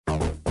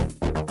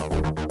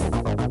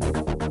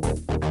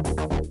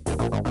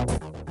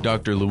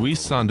Dr.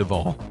 Luis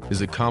Sandoval is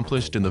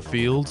accomplished in the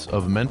fields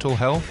of mental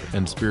health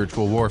and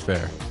spiritual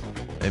warfare,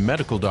 a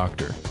medical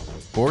doctor,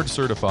 board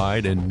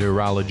certified in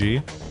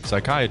neurology,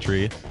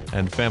 psychiatry,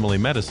 and family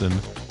medicine.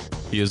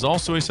 He is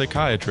also a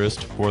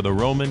psychiatrist for the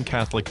Roman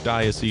Catholic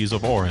Diocese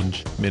of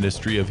Orange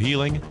Ministry of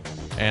Healing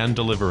and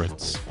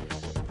Deliverance.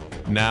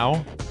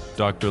 Now,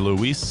 Dr.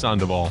 Luis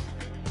Sandoval.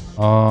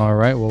 All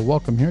right, well,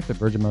 welcome here to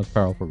Virgin Most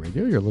Powerful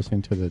Radio. You're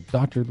listening to the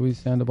Dr. Luis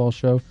Sandoval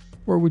Show,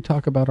 where we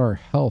talk about our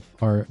health,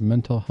 our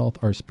mental health,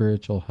 our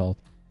spiritual health,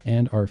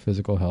 and our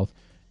physical health,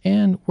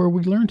 and where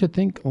we learn to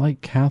think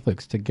like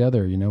Catholics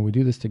together. You know, we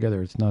do this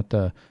together. It's not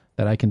that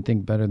I can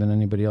think better than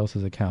anybody else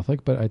as a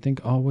Catholic, but I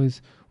think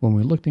always when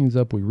we look things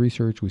up, we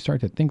research, we start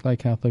to think like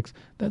Catholics.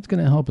 That's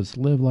going to help us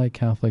live like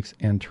Catholics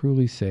and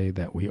truly say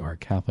that we are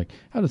Catholic.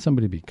 How does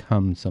somebody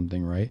become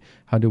something, right?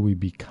 How do we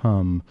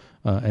become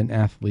an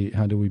athlete?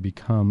 How do we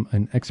become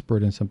an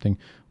expert in something?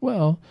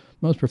 Well,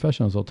 most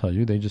professionals will tell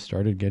you they just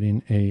started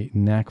getting a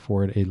knack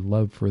for it, a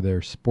love for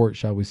their sport,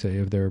 shall we say,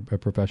 if they're a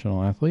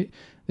professional athlete.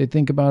 They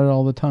think about it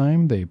all the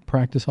time, they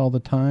practice all the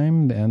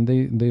time, and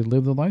they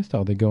live the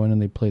lifestyle. They go in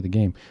and they play the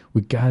game.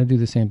 We got to do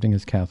the same thing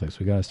as Catholics.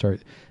 We got to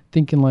start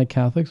thinking like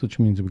Catholics, which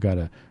means we got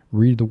to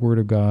read the Word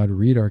of God,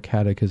 read our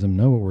catechism,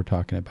 know what we're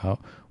talking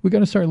about. We got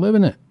to start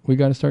living it. We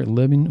got to start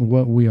living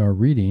what we are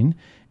reading,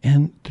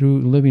 and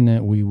through living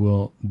it, we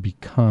will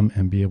become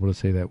and be able to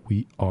say that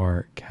we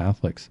are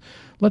Catholics.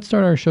 Let's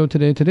start our show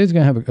today. Today's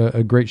going to have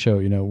a great show.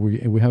 You know,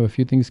 we have a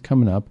few things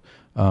coming up,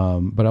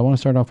 but I want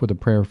to start off with a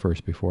prayer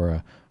first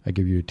before I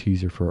give you a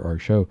teaser for our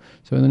show.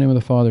 So in the name of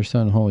the Father,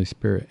 Son, and Holy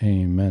Spirit,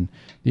 amen.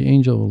 The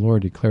angel of the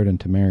Lord declared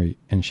unto Mary,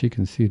 and she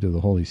conceived of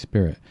the Holy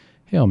Spirit.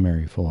 Hail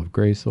Mary, full of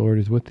grace, the Lord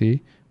is with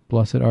thee.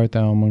 Blessed art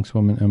thou amongst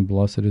women, and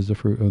blessed is the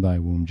fruit of thy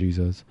womb,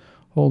 Jesus.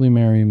 Holy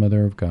Mary,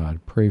 Mother of God,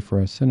 pray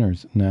for us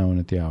sinners, now and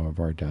at the hour of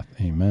our death.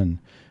 Amen.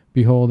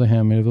 Behold, the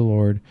handmaid of the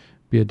Lord,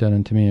 be it done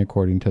unto me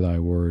according to thy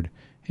word.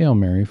 Hail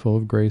Mary, full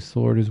of grace, the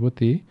Lord is with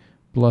thee.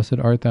 Blessed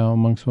art thou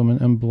amongst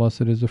women, and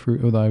blessed is the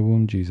fruit of thy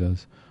womb,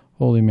 Jesus.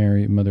 Holy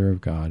Mary, Mother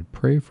of God,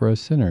 pray for us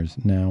sinners,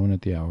 now and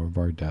at the hour of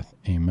our death.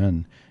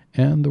 Amen.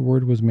 And the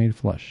Word was made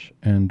flesh,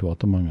 and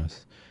dwelt among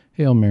us.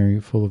 Hail Mary,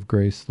 full of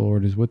grace, the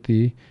Lord is with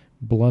thee.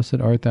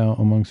 Blessed art thou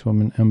amongst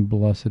women, and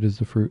blessed is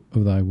the fruit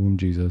of thy womb,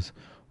 Jesus.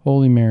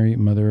 Holy Mary,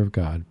 Mother of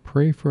God,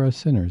 pray for us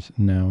sinners,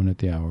 now and at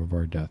the hour of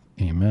our death.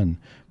 Amen.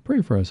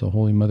 Pray for us, O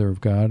Holy Mother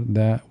of God,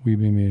 that we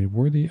be made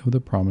worthy of the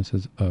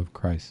promises of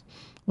Christ.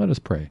 Let us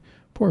pray.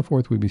 Pour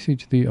forth, we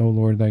beseech thee, O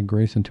Lord, thy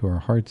grace into our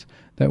hearts,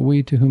 that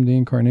we, to whom the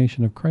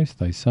incarnation of Christ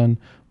thy Son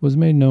was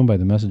made known by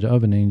the message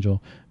of an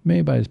angel,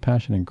 may by his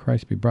passion in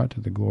Christ be brought to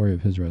the glory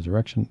of his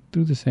resurrection,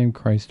 through the same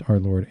Christ our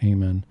Lord.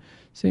 Amen.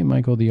 Saint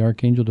Michael, the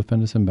archangel,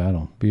 defend us in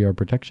battle. Be our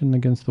protection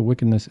against the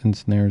wickedness and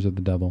snares of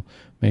the devil.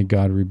 May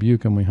God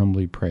rebuke him, we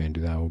humbly pray. And do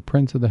thou, O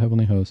Prince of the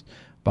heavenly host,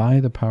 by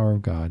the power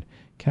of God,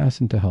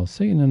 cast into hell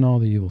Satan and all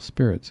the evil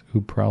spirits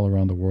who prowl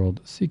around the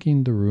world,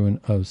 seeking the ruin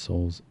of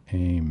souls.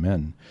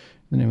 Amen.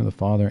 In the name of the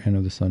Father, and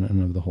of the Son,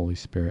 and of the Holy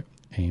Spirit.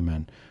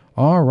 Amen.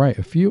 All right,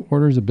 a few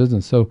orders of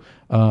business. So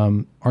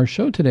our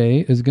show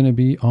today is going to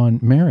be on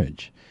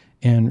marriage.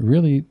 And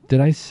really, did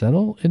I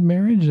settle in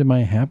marriage? Am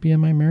I happy in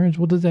my marriage?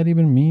 What does that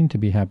even mean to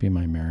be happy in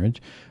my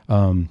marriage?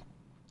 A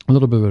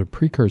little bit of a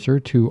precursor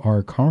to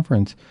our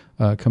conference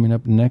coming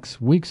up next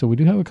week. So we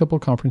do have a couple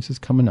of conferences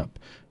coming up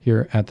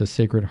here at the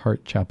Sacred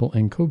Heart Chapel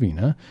in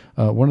Covina.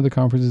 One of the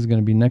conferences is going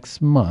to be next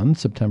month,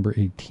 September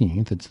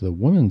 18th. It's the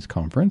Women's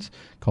Conference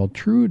called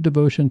True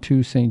Devotion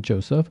to St.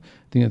 Joseph.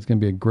 I think it's going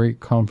to be a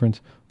great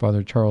conference.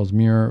 Father Charles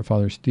Muir,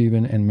 Father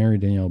Stephen, and Mary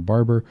Danielle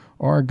Barber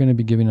are going to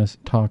be giving us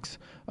talks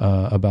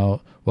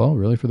about, well,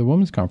 really for the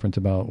Women's Conference,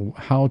 about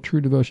how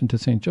true devotion to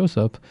St.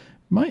 Joseph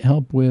might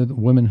help with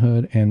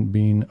womanhood and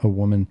being a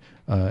woman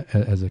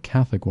as a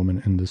Catholic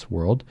woman in this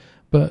world.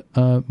 But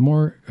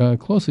more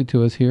closely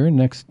to us here,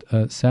 next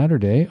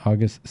Saturday,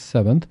 August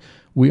 7th,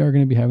 we are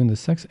going to be having the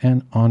Sex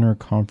and Honor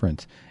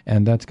Conference.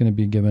 And that's going to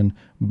be given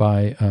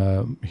by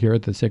here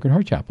at the Sacred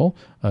Heart Chapel.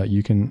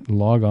 You can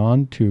log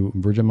on to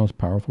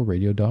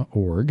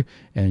virginmostpowerfulradio.org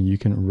and you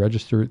can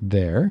register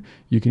there.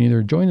 You can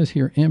either join us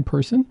here in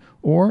person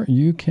or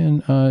you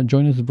can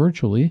join us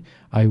virtually.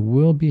 I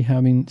will be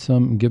having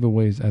some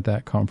giveaways at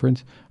that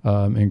conference,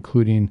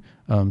 including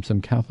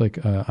some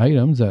Catholic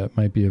items that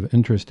might be of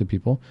interest to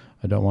people.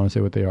 I don't want to say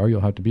what they are.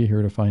 You'll have to be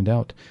here to find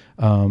out.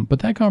 But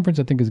that conference,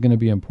 I think, is going to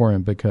be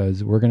important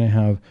because we're going to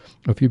have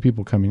a few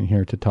people coming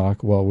here to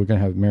talk. Well, we're going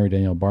to have Mary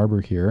Danielle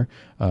Barber here,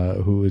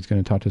 who is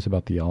going to talk to us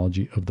about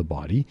theology of the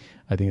body.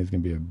 I think it's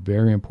going to be a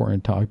very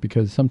important talk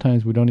because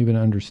sometimes we don't even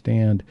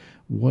understand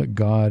what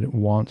God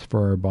wants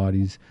for our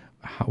bodies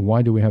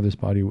why do we have this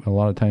body? A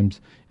lot of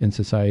times in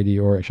society,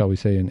 or shall we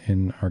say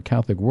in our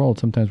Catholic world,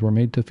 sometimes we're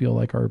made to feel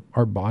like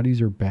our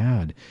bodies are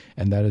bad.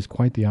 And that is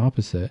quite the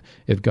opposite.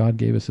 If God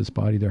gave us this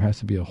body, there has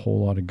to be a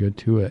whole lot of good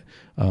to it,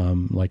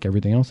 like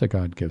everything else that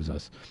God gives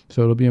us.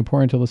 So it'll be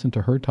important to listen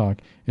to her talk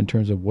in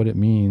terms of what it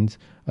means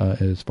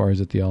as far as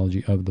the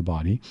theology of the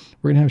body.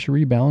 We're going to have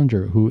Cherie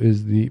Ballinger, who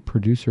is the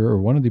producer or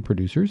one of the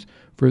producers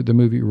for the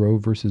movie Roe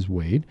versus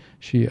Wade.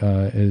 She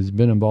has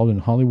been involved in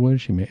Hollywood.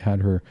 She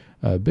had her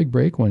big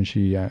break when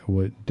she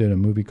did a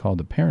movie called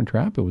The Parent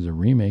Trap. It was a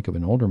remake of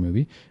an older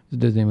movie. It was a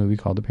Disney movie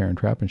called The Parent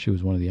Trap, and she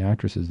was one of the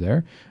actresses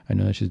there. I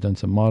know that she's done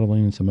some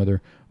modeling and some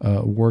other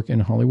work in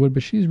Hollywood,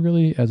 but she's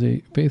really, as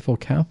a faithful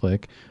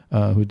Catholic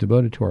who's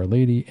devoted to Our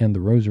Lady and the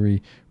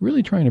Rosary,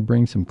 really trying to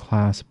bring some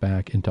class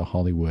back into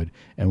Hollywood.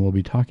 And will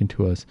be talking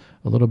to us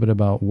a little bit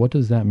about what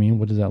does that mean,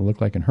 what does that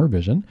look like in her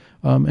vision,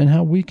 and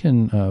how we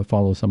can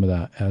follow some of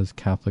that as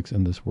Catholics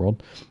in this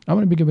world. I'm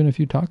going to be giving a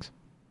few talks.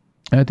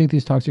 And I think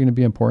these talks are going to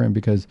be important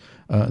because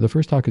the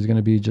first talk is going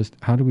to be just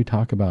how do we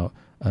talk about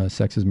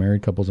sex as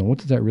married couples and what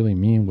does that really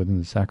mean within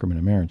the sacrament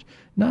of marriage?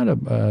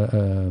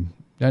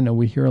 I know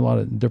we hear a lot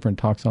of different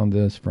talks on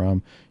this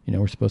from,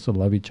 we're supposed to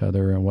love each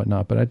other and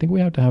whatnot, but I think we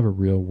have to have a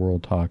real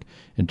world talk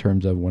in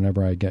terms of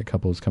whenever I get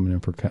couples coming in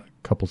for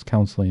couples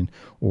counseling,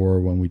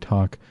 or when we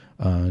talk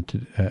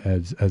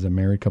as a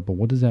married couple,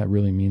 what does that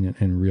really mean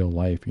in real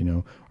life?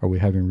 Are we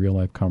having real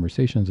life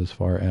conversations as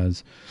far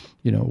as,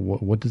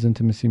 what does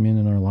intimacy mean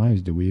in our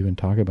lives? Do we even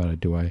talk about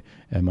it?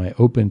 Am I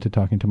open to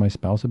talking to my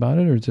spouse about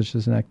it, or is it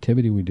just an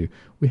activity we do?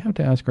 We have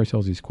to ask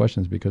ourselves these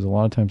questions because a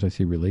lot of times I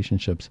see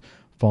relationships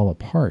fall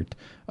apart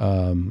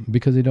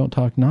because they don't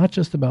talk not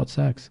just about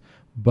sex,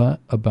 but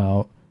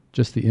about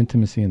just the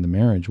intimacy in the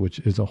marriage, which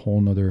is a whole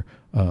nother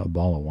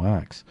ball of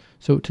wax.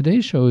 So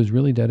today's show is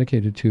really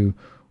dedicated to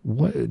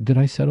what did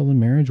I settle in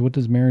marriage? What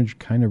does marriage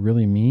kind of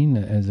really mean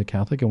as a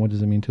Catholic, and what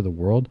does it mean to the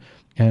world?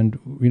 And,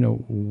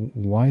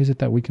 why is it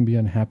that we can be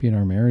unhappy in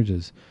our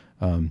marriages?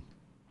 There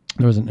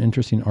was an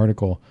interesting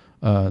article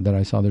that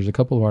I saw. There's a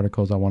couple of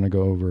articles I want to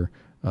go over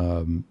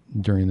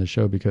during the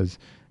show because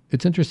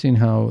it's interesting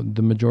how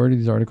the majority of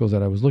these articles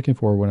that I was looking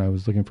for when I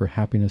was looking for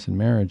happiness in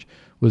marriage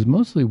was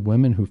mostly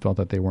women who felt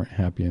that they weren't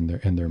happy in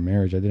their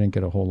marriage. I didn't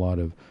get a whole lot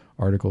of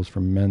articles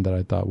from men that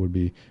I thought would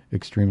be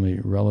extremely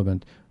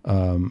relevant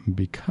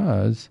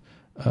because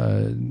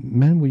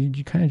men,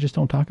 you kind of just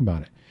don't talk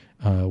about it.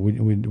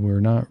 We're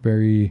not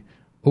very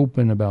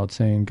open about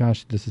saying,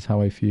 gosh, this is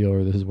how I feel,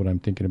 or this is what I'm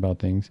thinking about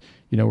things.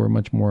 We're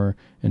much more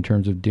in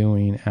terms of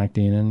doing,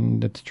 acting,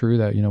 and it's true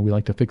that, we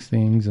like to fix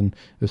things, and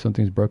if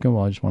something's broken,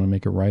 well, I just want to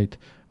make it right.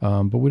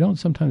 But we don't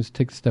sometimes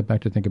take a step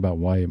back to think about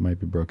why it might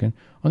be broken.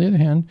 On the other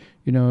hand,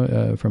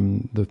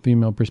 from the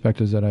female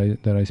perspectives that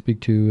I speak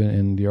to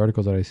and the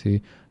articles that I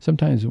see,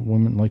 sometimes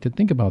women like to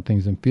think about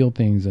things and feel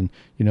things, and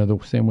the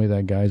same way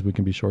that guys, we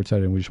can be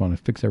short-sighted and we just want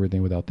to fix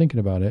everything without thinking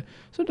about it.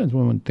 Sometimes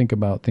women think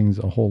about things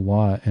a whole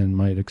lot and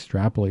might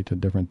extrapolate to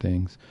different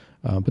things.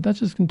 But that's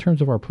just in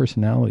terms of our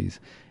personalities.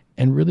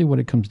 And really what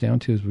it comes down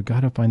to is we've got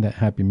to find that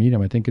happy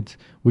medium. I think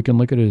we can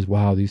look at it as,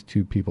 wow, these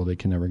two people, they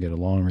can never get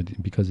along, or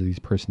because of these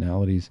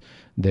personalities,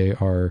 they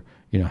are,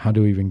 how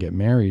do we even get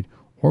married?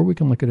 Or we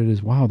can look at it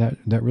as, wow,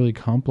 that really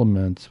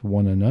complements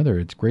one another.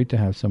 It's great to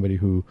have somebody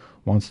who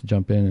wants to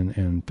jump in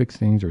and fix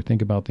things or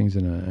think about things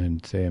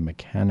in say a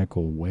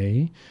mechanical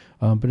way.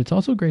 But it's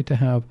also great to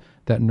have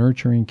that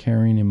nurturing,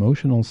 caring,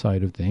 emotional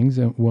side of things.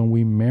 And when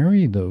we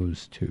marry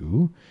those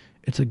two,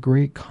 it's a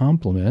great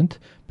complement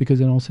because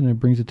then all of a sudden it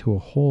brings it to a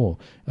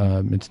whole.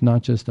 It's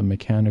not just a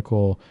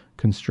mechanical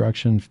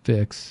construction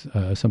fix,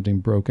 something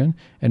broken,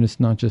 and it's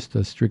not just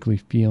a strictly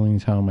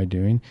feelings, how am I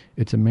doing?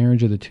 It's a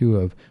marriage of the two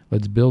of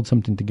let's build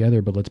something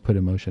together, but let's put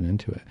emotion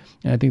into it.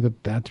 And I think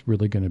that that's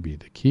really going to be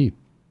the key.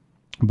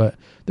 But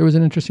there was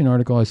an interesting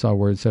article I saw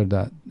where it said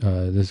that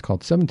this is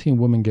called 17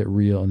 Women Get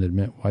Real and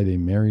Admit Why They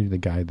Married the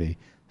Guy They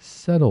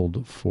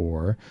Settled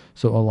For.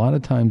 So a lot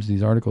of times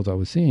these articles I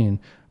was seeing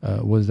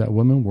was that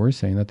women were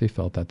saying that they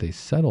felt that they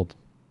settled.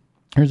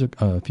 Here's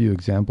a few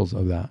examples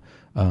of that.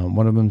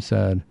 One of them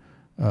said,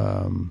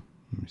 let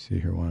me see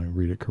here, I want to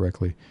read it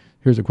correctly.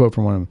 Here's a quote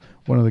from one of them.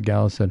 One of the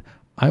gals said,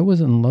 I was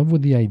in love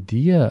with the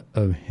idea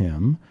of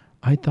him.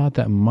 I thought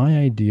that my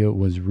idea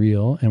was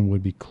real and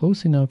would be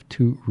close enough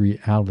to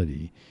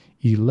reality.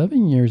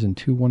 11 years and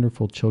 2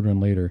 wonderful children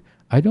later,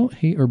 I don't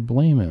hate or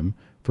blame him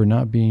for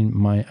not being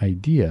my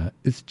idea.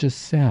 It's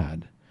just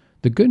sad.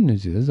 The good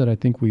news is that I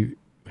think we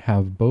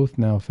have both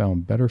now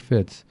found better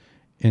fits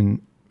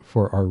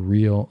for our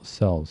real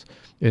selves.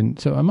 And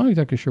so I'm not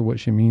exactly sure what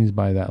she means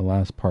by that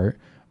last part,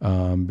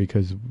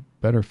 because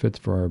better fits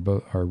for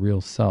our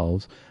real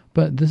selves.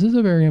 But this is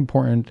a very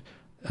important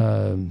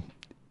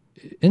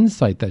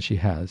insight that she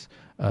has,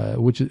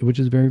 which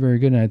is very, very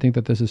good. And I think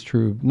that this is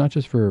true not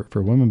just for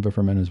women, but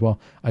for men as well.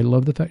 I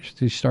love the fact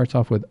she starts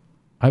off with,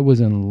 I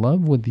was in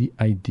love with the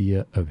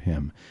idea of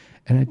him.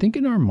 And I think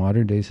in our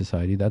modern day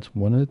society, that's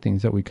one of the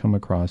things that we come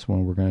across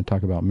when we're going to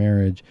talk about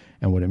marriage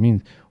and what it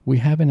means. We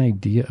have an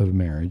idea of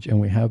marriage,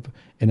 and we have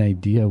an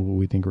idea of what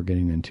we think we're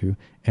getting into.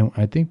 And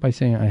I think by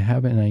saying I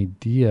have an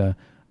idea,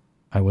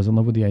 I was in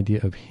love with the idea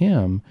of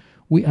him,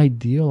 we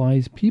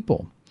idealize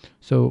people.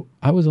 So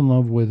I was in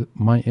love with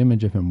my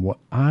image of him, what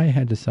I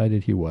had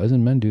decided he was,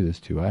 and men do this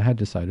too. I had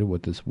decided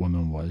what this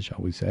woman was,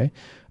 shall we say.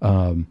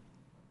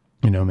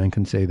 Men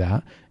can say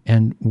that.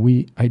 And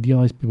we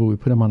idealize people, we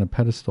put them on a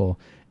pedestal,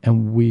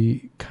 and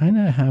we kind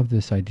of have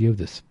this idea of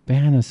this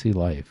fantasy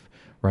life,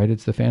 right?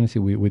 It's the fantasy.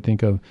 We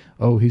think of,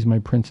 oh, he's my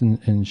prince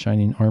in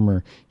shining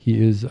armor.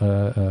 He's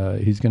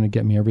going to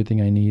get me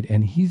everything I need,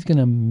 and he's going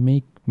to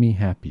make me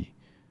happy.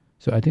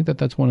 So I think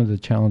that's one of the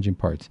challenging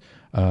parts.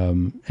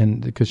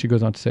 And because she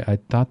goes on to say, I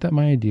thought that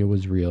my idea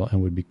was real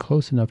and would be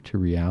close enough to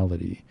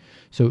reality.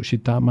 So she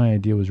thought my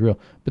idea was real.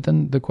 But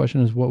then the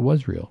question is, what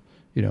was real?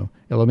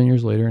 11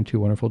 years later and 2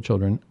 wonderful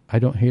children, I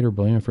don't hate or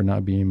blame him for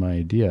not being my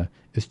idea.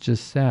 It's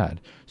just sad.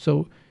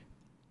 So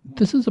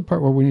this is a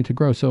part where we need to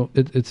grow. So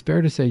it's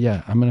fair to say,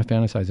 yeah, I'm going to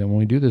fantasize. And when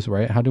we do this,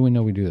 right, how do we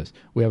know we do this?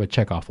 We have a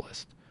checkoff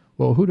list.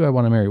 Well, who do I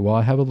want to marry? Well,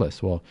 I have a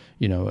list. Well,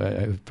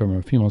 from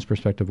a female's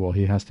perspective, well,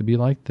 he has to be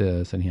like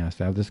this, and he has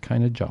to have this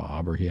kind of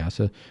job, or he has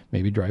to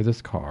maybe drive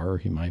this car,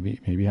 or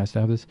maybe has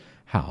to have this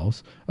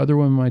house. Other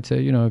women might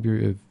say, if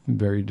you're a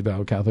very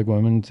devout Catholic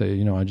woman,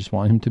 say, I just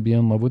want him to be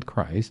in love with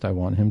Christ. I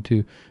want him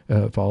to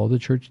follow the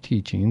church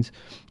teachings.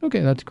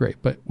 Okay, that's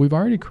great. But we've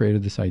already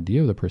created this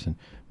idea of the person.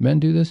 Men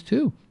do this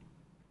too.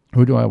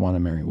 Who do I want to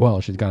marry?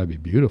 Well, she's got to be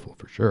beautiful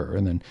for sure.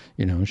 And then,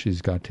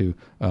 she's got to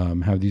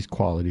have these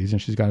qualities,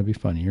 and she's got to be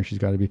funny, or she's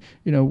got to be,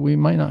 we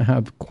might not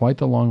have quite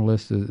the long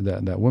list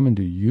that women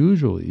do.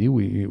 Usually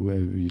we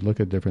look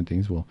at different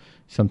things. We'll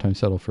sometimes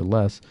settle for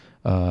less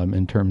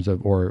in terms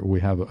of, or we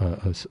have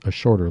a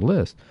shorter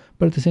list.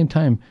 But at the same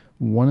time,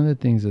 one of the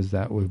things is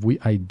that if we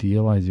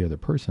idealize the other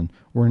person,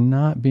 we're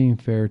not being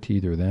fair to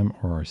either them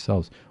or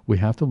ourselves. We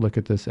have to look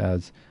at this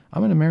as,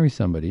 I'm going to marry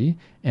somebody,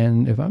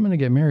 and if I'm going to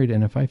get married,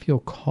 and if I feel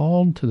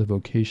called to the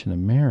vocation of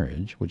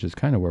marriage, which is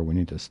kind of where we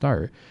need to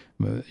start,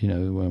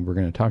 when we're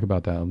going to talk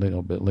about that a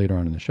little bit later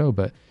on in the show,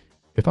 but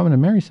if I'm going to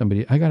marry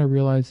somebody, I got to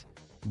realize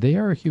they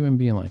are a human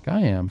being like I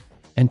am,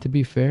 and to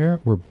be fair,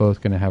 we're both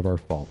going to have our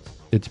faults.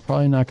 It's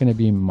probably not going to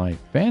be my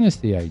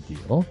fantasy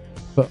ideal,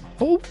 but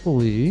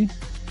hopefully,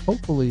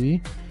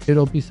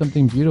 it'll be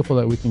something beautiful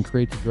that we can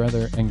create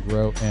together and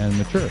grow and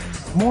mature.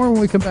 More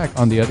when we come back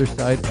on the other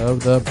side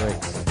of the break.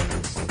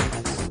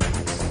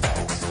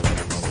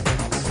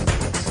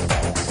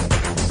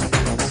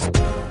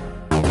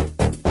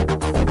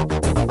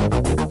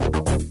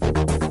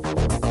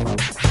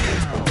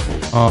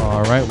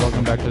 All right,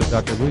 welcome back to the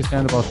Dr. Luis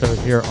Sandoval Show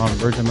here on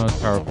Virgin Most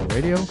Powerful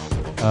Radio.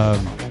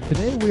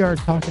 Today we are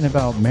talking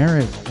about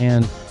marriage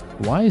and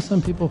why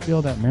some people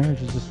feel that marriage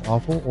is just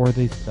awful, or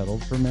they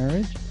settled for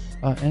marriage,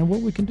 and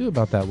what we can do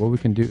about that, what we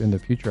can do in the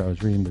future. I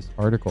was reading this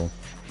article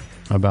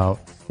about,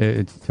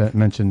 it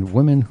mentioned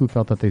women who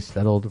felt that they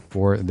settled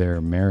for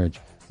their marriage.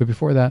 But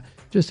before that,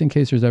 just in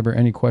case there's ever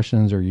any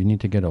questions, or you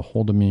need to get a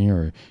hold of me,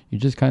 or you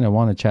just kind of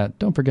want to chat,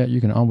 don't forget you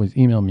can always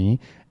email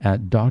me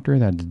at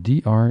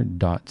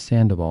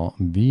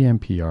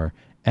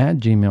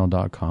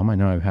dr.sandoval@gmail.com. I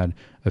know I've had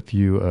a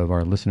few of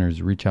our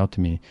listeners reach out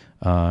to me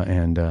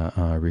and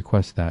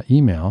request that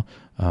email.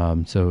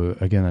 So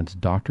again, that's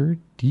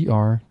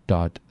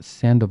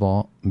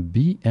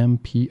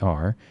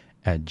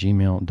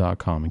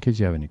dr.sandoval@gmail.com in case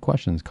you have any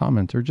questions,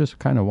 comments, or just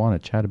kind of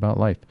want to chat about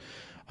life.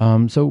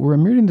 So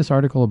I'm reading this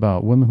article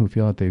about women who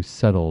feel that they've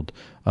settled.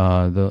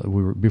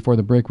 Before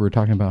the break, we were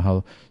talking about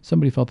how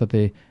somebody felt that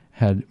they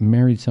had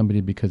married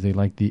somebody because they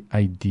liked the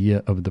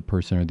idea of the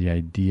person, or the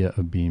idea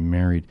of being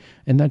married.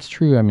 And that's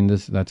true. I mean,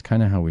 that's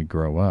kind of how we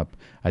grow up.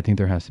 I think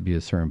there has to be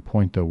a certain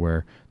point, though,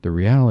 where the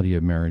reality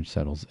of marriage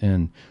settles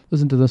in.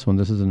 Listen to this one.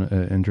 This is an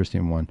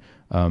interesting one.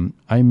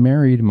 I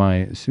married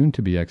my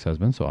soon-to-be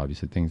ex-husband, so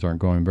obviously things aren't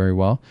going very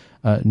well,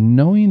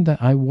 knowing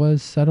that I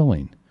was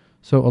settling.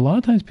 So a lot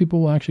of times people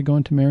will actually go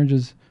into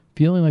marriages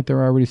feeling like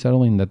they're already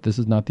settling, that this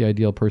is not the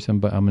ideal person,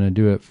 but I'm going to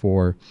do it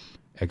for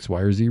X, Y,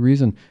 or Z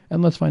reason.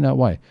 And let's find out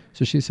why.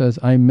 So she says,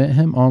 I met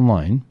him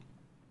online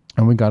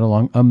and we got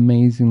along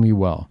amazingly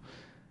well.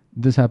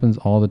 This happens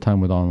all the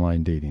time with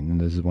online dating. And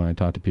this is when I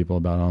talk to people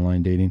about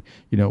online dating.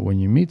 When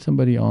you meet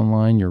somebody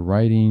online, you're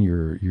writing,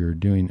 you're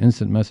doing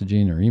instant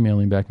messaging or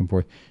emailing back and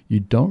forth, you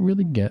don't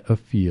really get a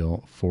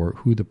feel for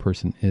who the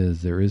person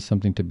is. There is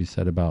something to be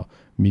said about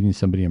meeting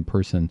somebody in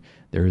person.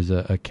 There is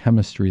a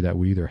chemistry that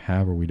we either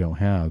have or we don't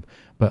have.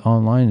 But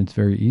online, it's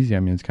very easy. I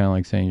mean, it's kind of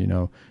like saying,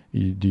 do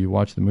you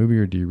watch the movie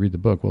or do you read the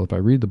book? Well, if I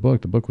read the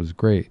book was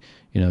great.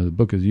 The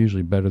book is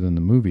usually better than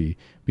the movie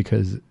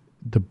because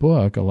the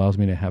book allows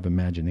me to have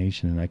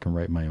imagination, and I can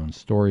write my own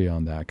story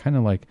on that. Kind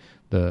of like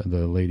the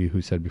lady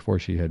who said before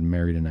she had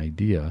married an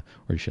idea,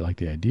 or she liked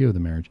the idea of the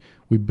marriage.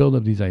 We build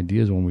up these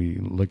ideas when we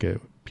look at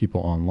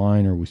people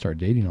online or we start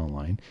dating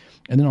online.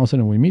 And then all of a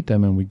sudden we meet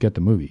them and we get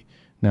the movie.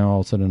 Now all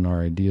of a sudden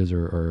our ideas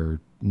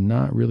are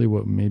not really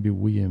what maybe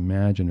we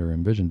imagined or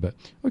envisioned. But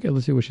okay,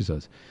 let's see what she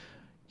says.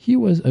 He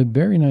was a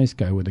very nice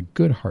guy with a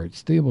good heart,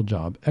 stable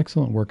job,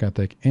 excellent work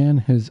ethic, and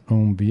his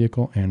own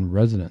vehicle and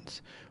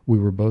residence. We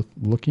were both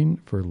looking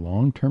for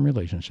long-term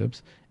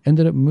relationships,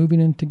 ended up moving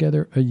in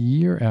together a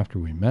year after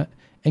we met,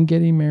 and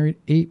getting married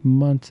 8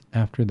 months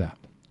after that.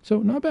 So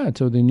not bad.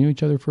 So they knew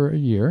each other for a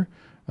year,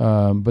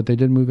 but they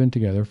did move in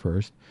together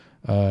first.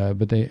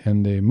 But they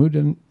moved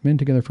in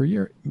together for a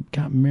year,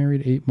 got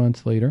married 8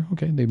 months later.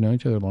 Okay, they've known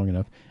each other long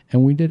enough,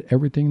 and we did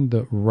everything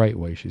the right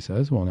way, she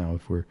says. Well, now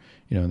if we're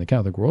in the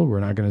Catholic world, we're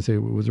not going to say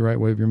it was the right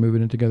way if you're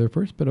moving in together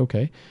first, but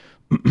okay.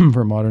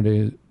 For modern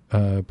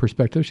day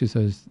perspective, she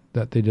says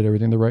that they did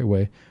everything the right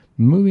way,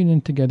 moving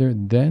in together,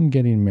 then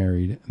getting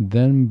married,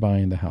 then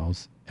buying the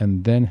house,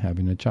 and then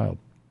having a child.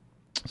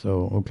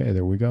 So, okay,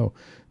 there we go.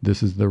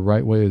 This is the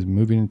right way, is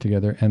moving in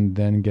together and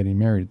then getting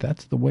married.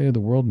 That's the way of the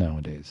world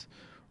nowadays.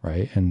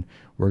 Right? And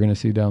we're going to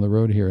see down the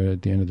road here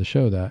at the end of the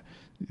show that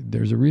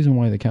there's a reason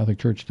why the Catholic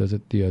Church does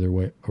it the other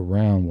way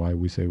around, why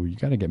we say, well, you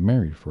got to get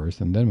married first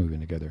and then move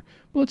in together.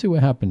 But let's see what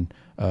happened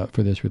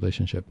for this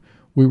relationship.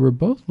 We were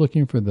both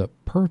looking for the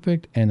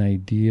perfect and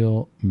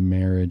ideal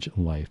marriage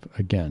life.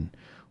 Again,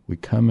 we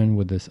come in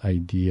with this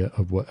idea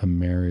of what a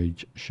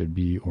marriage should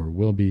be or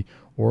will be,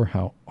 or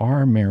how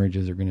our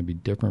marriages are going to be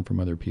different from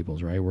other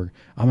people's, right? I'm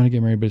going to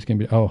get married, but it's going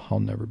to be, I'll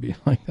never be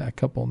like that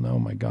couple. No,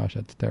 my gosh,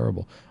 that's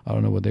terrible. I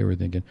don't know what they were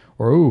thinking.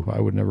 Or, I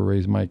would never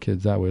raise my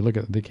kids that way. Look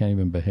at, they can't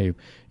even behave.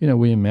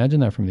 We imagine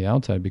that from the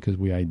outside because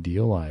we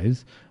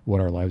idealize what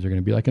our lives are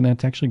going to be like. And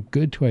that's actually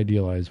good to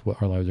idealize what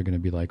our lives are going to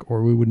be like,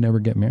 or we would never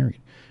get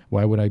married.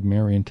 Why would I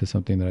marry into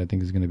something that I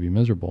think is going to be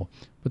miserable?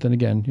 But then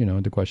again,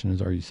 the question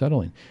is, are you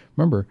settling?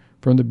 Remember,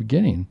 from the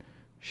beginning,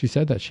 she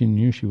said that she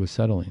knew she was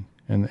settling.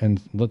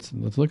 And let's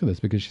look at this,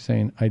 because she's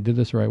saying, I did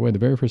this the right way. The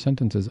very first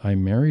sentence is, I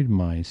married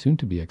my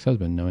soon-to-be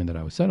ex-husband knowing that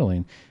I was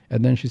settling.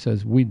 And then she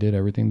says, we did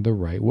everything the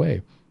right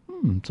way.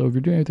 So if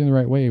you're doing everything the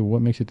right way,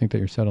 what makes you think that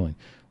you're settling?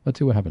 Let's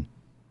see what happened.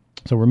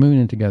 So we're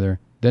moving in together,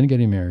 then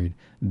getting married,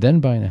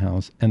 then buying a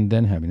house, and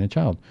then having a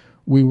child.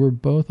 We were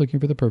both looking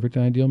for the perfect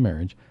and ideal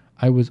marriage.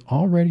 I was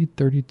already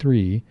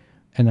 33,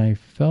 and I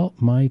felt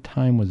my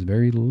time was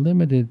very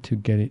limited to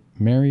get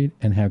married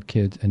and have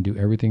kids and do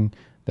everything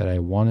that I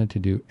wanted to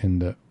do in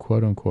the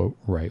quote-unquote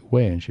right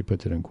way. And she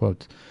puts it in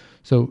quotes.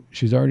 So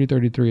she's already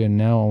 33, and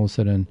now all of a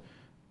sudden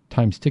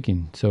time's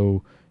ticking.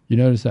 So you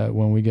notice that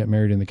when we get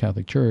married in the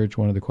Catholic Church,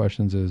 one of the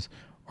questions is,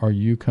 are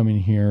you coming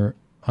here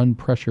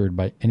unpressured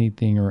by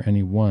anything or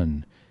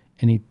anyone?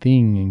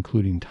 Anything,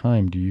 including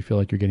time? Do you feel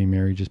like you're getting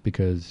married just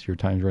because your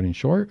time's running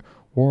short?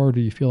 Or do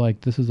you feel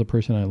like this is a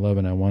person I love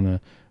and I want to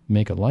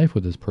make a life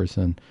with this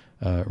person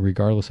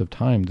regardless of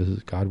time?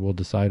 God will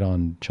decide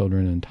on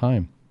children and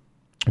time.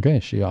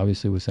 Okay, she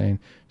obviously was saying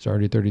she's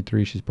already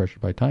 33, she's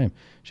pressured by time.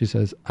 She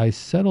says, I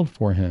settled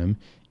for him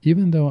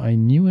even though I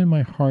knew in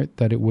my heart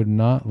that it would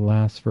not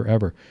last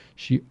forever.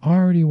 She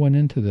already went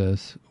into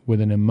this with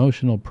an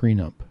emotional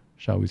prenup,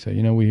 shall we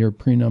say. We hear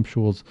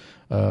prenuptials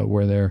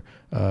where they're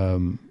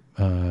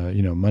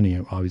money,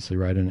 obviously,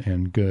 right,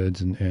 and goods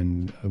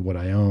and what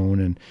I own.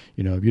 And,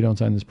 if you don't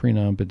sign this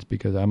prenup, it's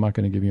because I'm not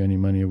going to give you any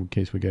money in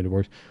case we get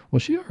divorced. Well,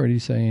 she's already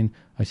saying,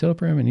 I settled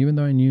for him, and even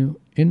though I knew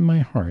in my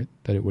heart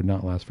that it would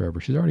not last forever,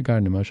 she's already got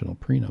an emotional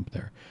prenup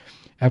there.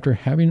 After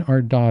having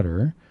our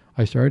daughter,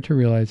 I started to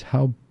realize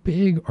how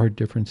big our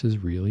differences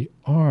really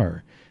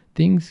are.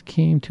 Things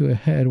came to a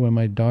head when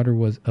my daughter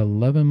was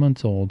 11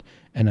 months old,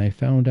 and I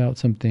found out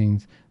some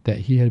things that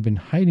he had been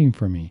hiding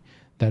from me.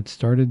 That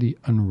started the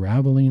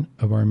unraveling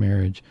of our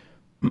marriage.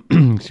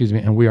 Excuse me.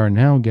 And we are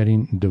now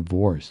getting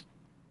divorced.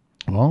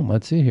 Well,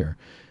 let's see here.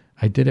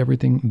 I did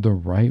everything the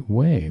right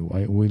way.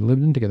 We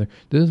lived in together.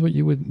 This is what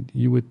you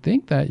would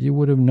think that you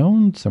would have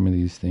known some of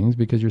these things,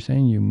 because you're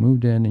saying you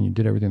moved in and you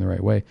did everything the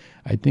right way.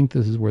 I think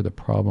this is where the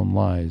problem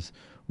lies,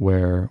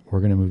 where we're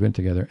going to move in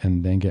together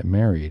and then get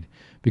married.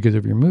 Because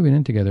if you're moving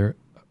in together,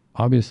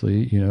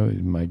 obviously,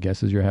 my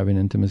guess is you're having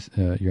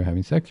you're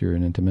having sex, you're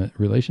in an intimate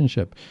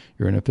relationship,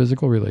 you're in a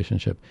physical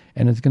relationship,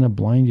 and it's going to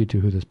blind you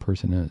to who this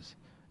person is.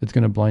 It's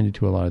going to blind you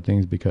to a lot of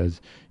things because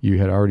you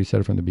had already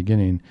said from the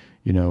beginning,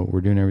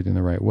 we're doing everything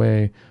the right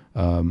way.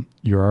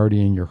 You're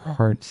already in your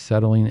heart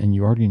settling, and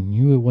you already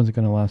knew it wasn't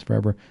going to last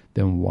forever.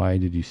 Then why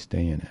did you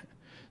stay in it?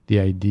 The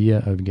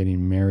idea of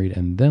getting married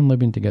and then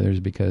living together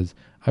is because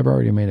I've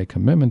already made a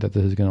commitment that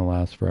this is going to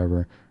last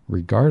forever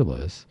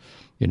regardless.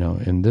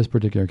 In this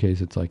particular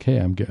case, it's like, hey,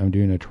 I'm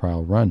doing a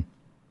trial run.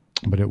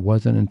 But it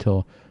wasn't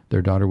until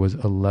their daughter was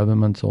 11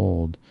 months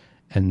old,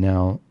 and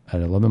now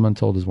at 11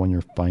 months old is when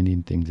you're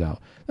finding things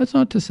out. That's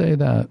not to say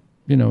that,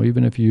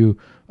 even if you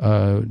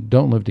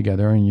don't live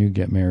together and you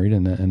get married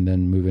and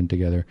then move in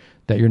together,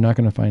 that you're not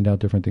going to find out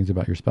different things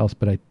about your spouse.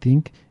 But I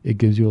think it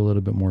gives you a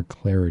little bit more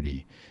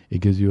clarity. It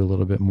gives you a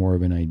little bit more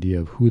of an idea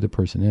of who the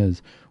person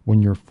is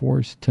when you're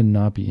forced to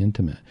not be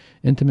intimate.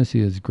 Intimacy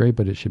is great,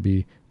 but it should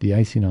be the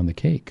icing on the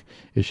cake.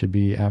 It should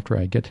be after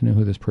I get to know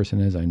who this person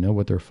is, I know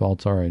what their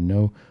faults are, I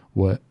know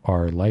what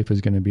our life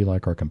is going to be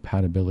like, our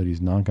compatibilities,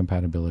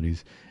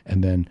 non-compatibilities,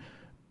 and then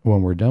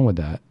when we're done with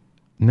that,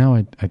 now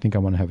I think I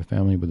want to have a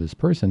family with this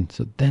person,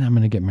 so then I'm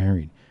going to get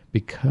married.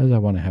 because I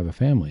want to have a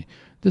family.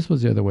 This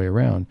was the other way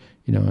around,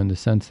 in the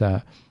sense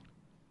that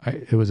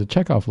it was a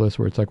checkoff list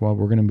where it's like, well,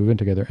 we're going to move in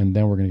together, and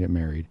then we're going to get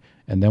married,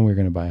 and then we're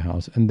going to buy a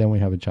house, and then we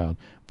have a child.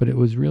 But it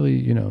was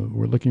really,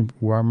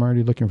 I'm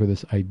already looking for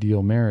this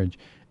ideal marriage.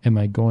 Am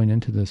I going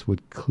into this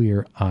with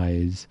clear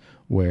eyes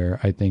where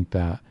I think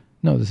that,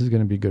 no, this is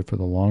going to be good for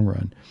the long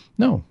run?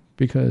 No,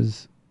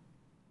 because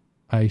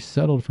I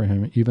settled for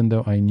him, even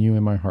though I knew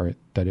in my heart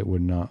that it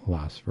would not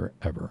last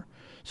forever.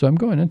 So I'm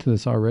going into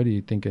this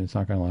already thinking it's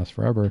not going to last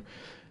forever.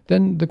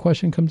 Then the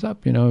question comes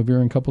up, if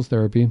you're in couples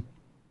therapy,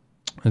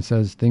 it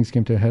says things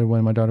came to a head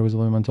when my daughter was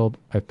 11 months old.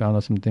 I found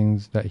out some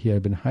things that he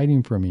had been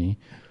hiding from me.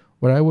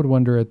 What I would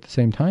wonder at the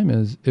same time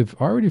is, if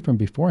already from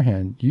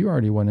beforehand, you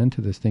already went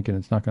into this thinking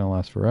it's not going to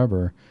last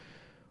forever,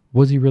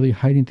 was he really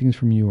hiding things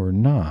from you or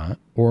not?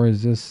 Or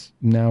is this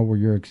now where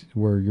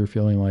you're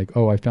feeling like,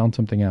 oh, I found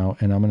something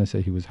out and I'm going to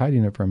say he was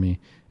hiding it from me,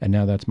 and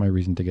now that's my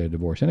reason to get a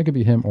divorce? And it could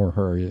be him or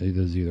her. It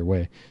is either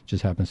way. It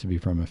just happens to be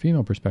from a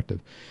female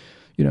perspective,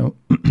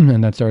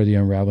 and that started the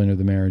unraveling of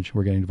the marriage.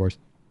 We're getting divorced.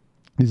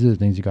 These are the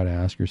things you got to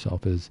ask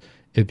yourself is,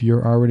 if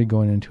you're already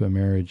going into a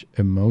marriage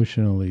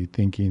emotionally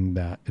thinking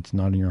that it's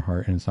not in your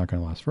heart and it's not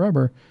going to last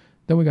forever,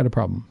 then we got a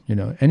problem.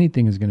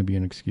 Anything is going to be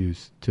an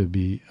excuse to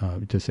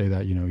say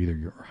that, either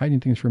you're hiding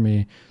things from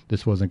me,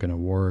 this wasn't going to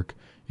work,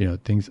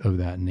 things of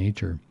that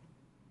nature.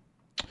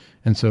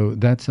 And so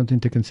that's something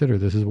to consider.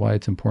 This is why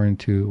it's important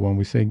to, when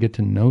we say get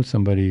to know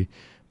somebody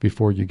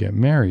before you get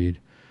married,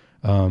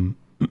 part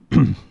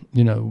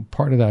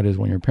of that is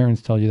when your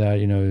parents tell you that,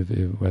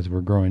 if as we're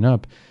growing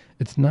up,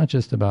 it's not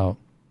just about,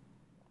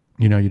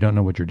 you don't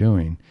know what you're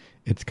doing.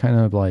 It's kind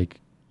of like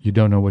you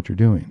don't know what you're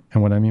doing.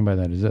 And what I mean by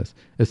that is this.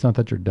 It's not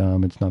that you're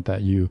dumb. It's not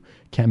that you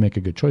can't make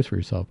a good choice for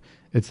yourself.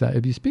 It's that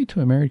if you speak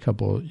to a married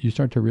couple, you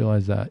start to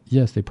realize that,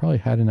 yes, they probably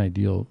had an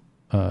ideal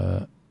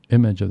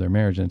image of their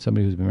marriage, and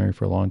somebody who's been married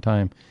for a long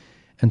time.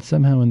 And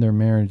somehow in their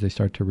marriage, they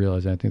start to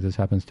realize, and I think this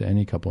happens to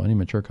any couple, any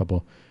mature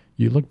couple,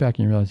 you look back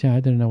and you realize, yeah, I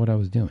didn't know what I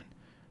was doing,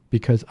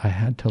 because I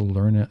had to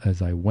learn it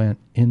as I went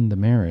in the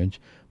marriage,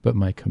 but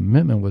my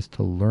commitment was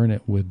to learn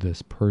it with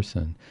this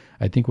person.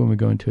 I think when we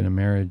go into a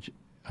marriage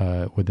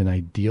with an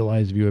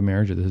idealized view of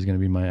marriage, that this is going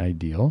to be my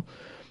ideal,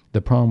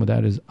 the problem with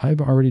that is I've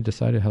already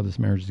decided how this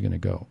marriage is going to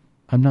go.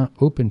 I'm not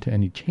open to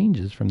any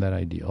changes from that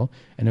ideal.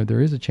 And if there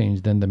is a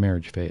change, then the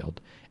marriage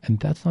failed. And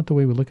that's not the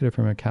way we look at it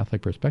from a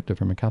Catholic perspective.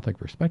 From a Catholic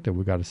perspective,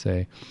 we've got to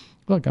say,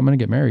 look, I'm going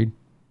to get married.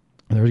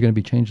 There's going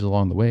to be changes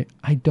along the way.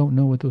 I don't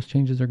know what those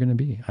changes are going to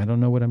be. I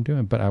don't know what I'm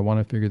doing, but I want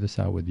to figure this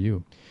out with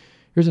you.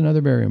 Here's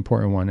another very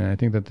important one, and I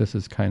think that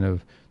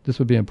this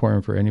would be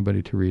important for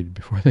anybody to read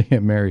before they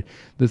get married.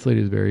 This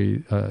lady is very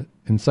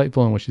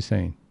insightful in what she's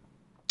saying.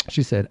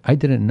 She said, I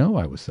didn't know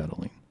I was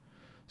settling.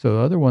 So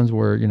the other ones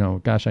were,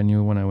 gosh, I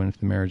knew when I went into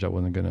the marriage I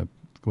wasn't going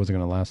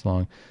to last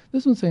long.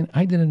 This one's saying,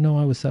 I didn't know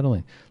I was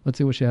settling. Let's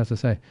see what she has to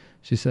say.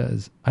 She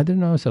says, I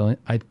didn't know I was settling.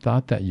 I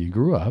thought that you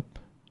grew up,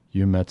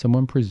 you met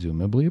someone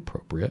presumably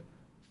appropriate,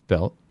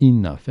 felt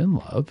enough in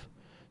love,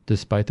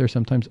 despite their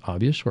sometimes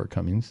obvious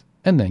shortcomings,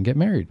 and then get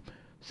married.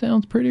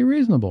 Sounds pretty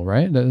reasonable,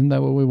 right? Isn't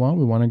that what we want?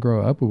 We want to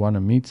grow up. We want to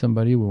meet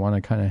somebody. We want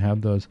to kind of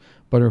have those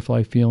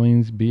butterfly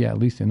feelings, be at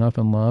least enough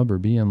in love, or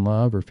be in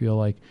love, or feel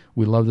like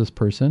we love this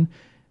person.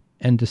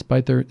 And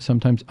despite their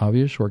sometimes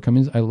obvious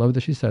shortcomings, I love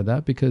that she said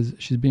that, because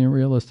she's being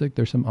realistic.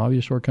 There's some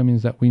obvious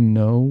shortcomings that we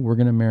know we're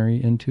going to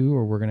marry into,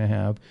 or we're going to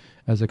have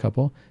as a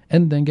couple,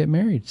 and then get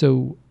married.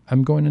 So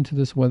I'm going into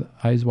this with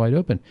eyes wide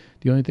open.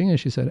 The only thing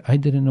is, she said, I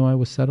didn't know I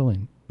was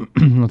settling.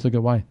 Let's look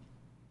at why.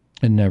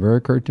 It never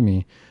occurred to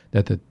me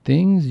that the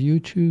things you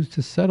choose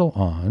to settle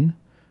on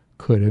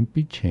couldn't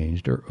be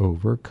changed or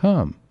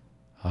overcome.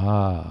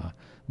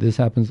 This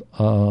happens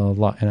a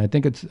lot. And I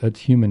think it's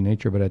human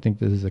nature, but I think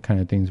this is the kind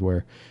of things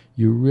where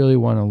you really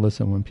want to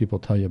listen when people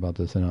tell you about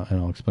this, and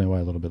I'll explain why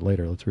a little bit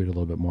later. Let's read a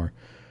little bit more.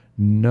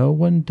 No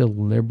one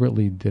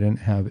deliberately didn't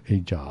have a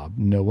job.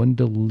 No one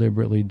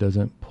deliberately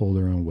doesn't pull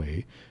their own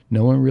weight.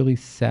 No one really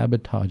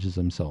sabotages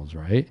themselves,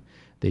 right?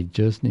 They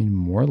just need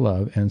more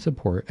love and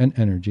support and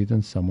energy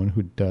than someone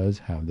who does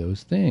have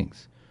those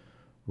things.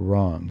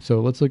 Wrong.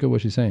 So let's look at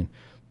what she's saying.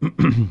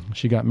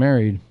 She got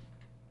married,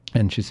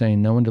 and she's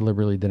saying no one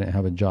deliberately didn't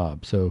have a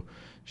job. So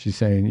she's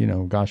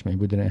saying, gosh, maybe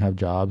we didn't have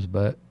jobs,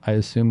 but I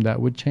assumed that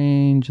would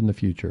change in the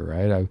future,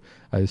 right?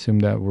 I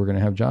assumed that we're going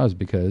to have jobs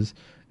because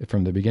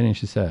from the beginning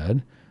she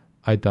said,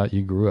 I thought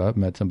you grew up,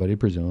 met somebody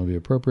presumably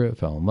appropriate,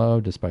 fell in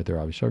love despite their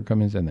obvious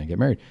shortcomings, and then get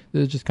married.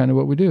 This is just kind of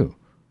what we do.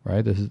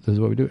 Right? This is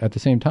what we do. At the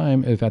same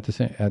time, if at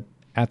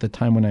the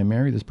time when I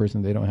marry this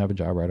person, they don't have a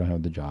job, or I don't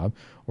have the job,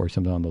 or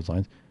something on those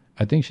lines,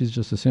 I think she's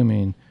just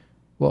assuming,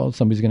 well,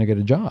 somebody's going to get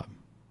a job.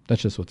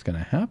 That's just what's going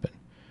to happen.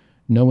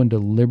 No one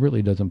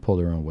deliberately doesn't pull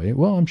their own weight.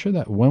 Well, I'm sure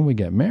that when we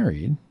get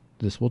married,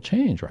 this will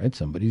change, right?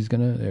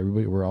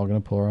 We're all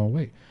going to pull our own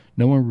weight.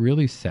 No one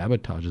really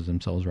sabotages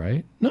themselves,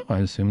 right? No,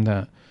 I assume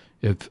that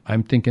if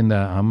I'm thinking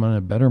that I'm going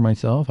to better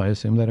myself, I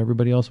assume that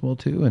everybody else will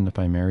too. And if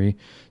I marry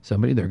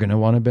somebody, they're going to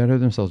want to better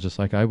themselves just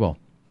like I will.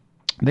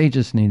 They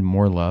just need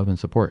more love and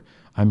support.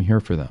 I'm here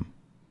for them.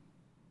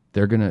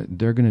 They're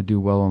gonna do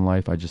well in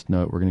life. I just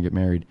know it. We're gonna get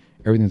married.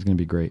 Everything's gonna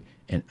be great,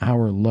 and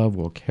our love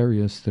will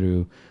carry us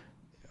through.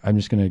 I'm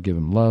just gonna give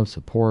them love,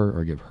 support,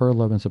 or give her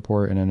love and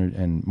support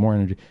and more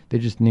energy. They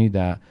just need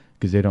that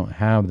because they don't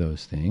have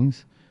those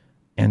things.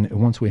 And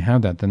once we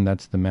have that, then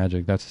that's the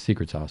magic. That's the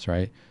secret sauce,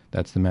 right?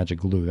 That's the magic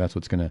glue. That's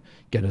what's gonna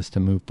get us to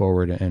move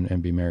forward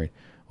and be married.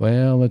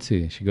 Well, let's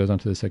see. She goes on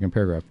to the second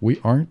paragraph. We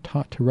aren't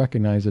taught to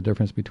recognize the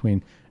difference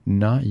between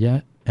not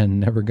yet and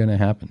never going to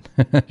happen.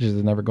 She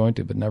says never going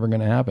to, but never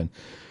going to happen.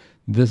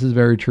 This is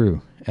very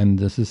true. And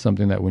this is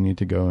something that we need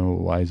to go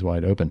in eyes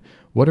wide open.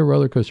 What a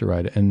roller coaster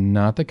ride, and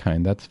not the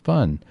kind that's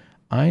fun.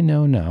 I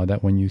know now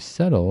that when you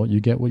settle, you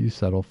get what you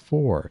settle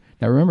for.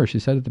 Now, remember, she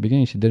said at the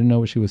beginning she didn't know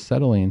what she was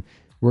settling.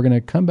 We're going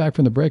to come back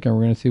from the break and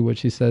we're going to see what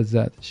she says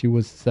that she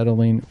was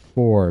settling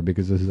for,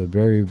 because this is a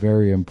very,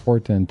 very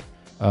important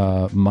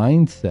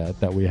mindset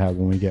that we have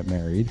when we get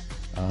married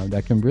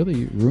that can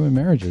really ruin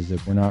marriages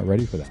if we're not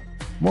ready for that.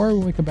 More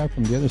when we come back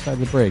from the other side of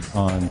the break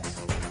on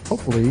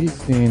hopefully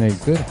seeing a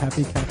good,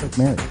 happy Catholic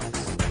marriage.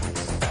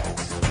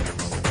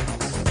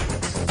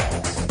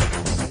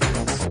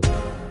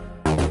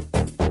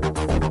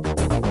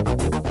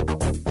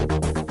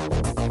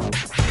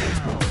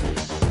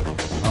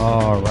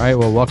 All right,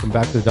 well, welcome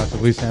back to the Dr.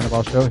 Luis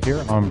Sandoval Show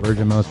here on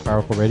Virgin Most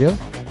Powerful Radio.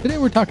 Today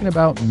we're talking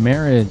about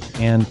marriage,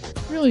 and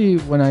really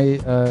when I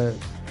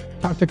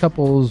talk to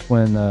couples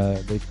when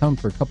they come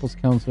for couples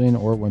counseling,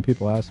 or when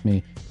people ask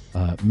me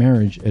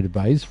marriage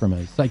advice from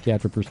a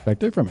psychiatric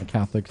perspective, from a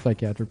Catholic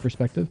psychiatric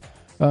perspective,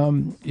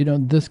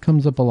 this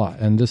comes up a lot,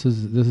 and this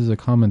is a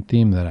common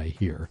theme that I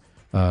hear.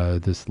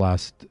 This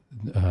last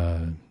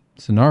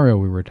scenario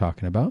we were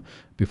talking about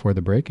before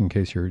the break, in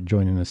case you're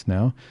joining us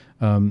now,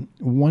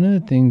 one of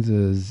the things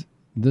is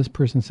this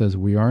person says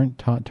we aren't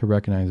taught to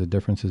recognize the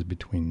differences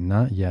between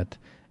not yet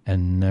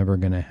and never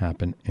going to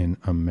happen in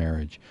a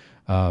marriage.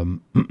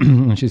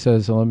 And she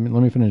says, so let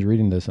me finish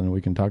reading this and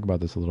we can talk about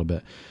this a little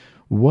bit.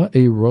 What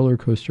a roller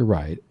coaster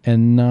ride,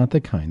 and not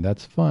the kind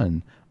that's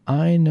fun.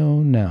 I know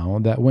now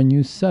that when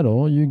you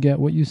settle, you get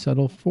what you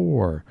settle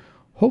for.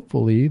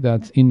 Hopefully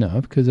that's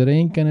enough, because it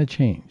ain't going to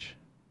change.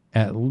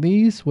 At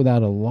least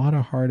without a lot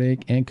of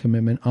heartache and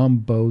commitment on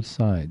both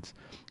sides.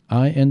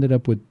 I ended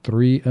up with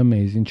 3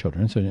 amazing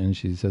children. And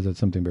she says that's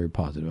something very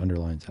positive,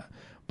 underlines that.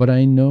 But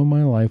I know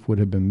my life would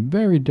have been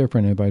very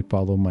different if I'd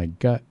followed my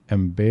gut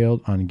and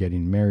bailed on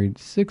getting married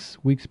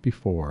 6 weeks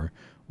before,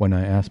 when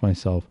I asked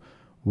myself,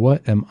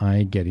 what am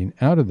I getting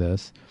out of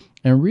this?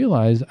 And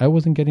realized I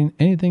wasn't getting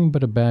anything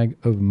but a bag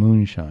of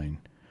moonshine.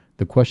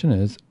 The question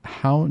is,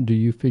 how do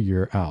you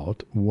figure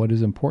out what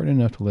is important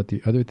enough to let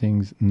the other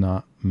things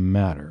not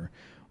matter?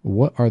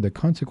 What are the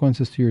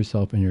consequences to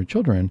yourself and your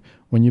children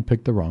when you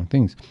pick the wrong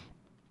things?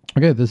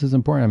 Okay, this is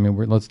important. I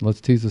mean,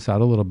 let's tease this out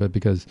a little bit,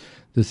 because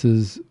this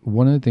is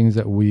one of the things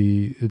that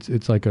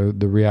it's like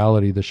the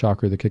reality, the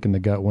shocker, the kick in the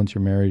gut. Once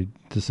you're married,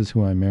 this is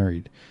who I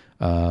married.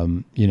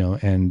 And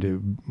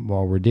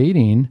while we're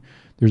dating,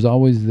 there's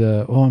always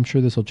I'm sure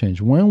this will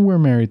change. When we're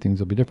married, things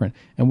will be different.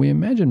 And we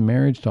imagine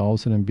marriage to all of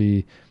a sudden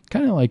be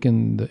kind of like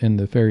in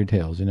the fairy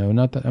tales,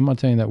 not that I'm not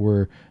saying that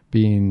we're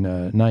being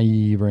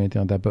naive or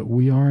anything like that, but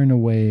we are in a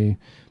way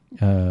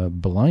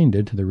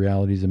blinded to the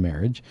realities of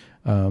marriage,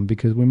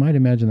 because we might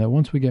imagine that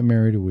once we get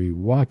married, we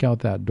walk out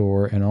that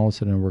door and all of a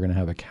sudden we're going to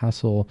have a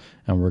castle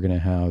and we're going to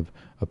have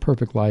a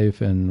perfect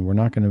life, and we're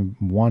not going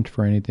to want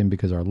for anything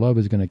because our love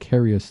is going to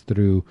carry us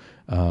through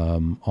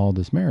all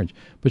this marriage.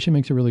 But she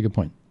makes a really good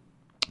point.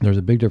 There's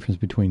a big difference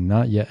between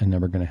not yet and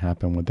never going to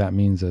happen. What that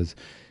means is,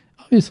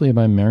 obviously, if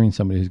I'm marrying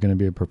somebody who's going to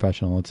be a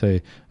professional, let's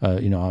say,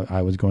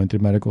 I was going through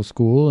medical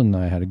school and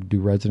I had to do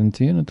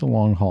residency, and it's a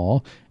long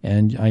haul,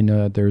 and I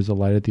know that there's a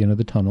light at the end of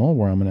the tunnel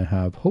where I'm going to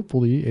have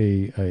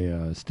hopefully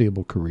a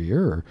stable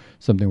career or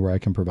something where I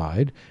can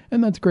provide,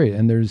 and that's great.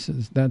 And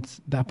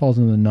that falls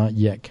in the not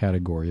yet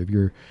category. If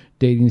you're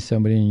dating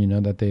somebody and you know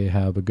that they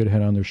have a good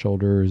head on their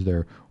shoulders,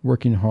 they're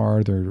working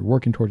hard, they're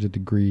working towards a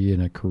degree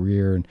and a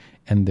career,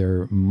 and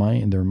their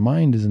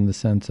mind is in the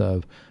sense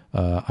of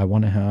I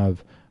want to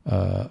have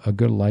a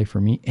good life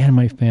for me and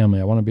my family.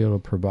 I want to be able to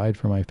provide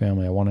for my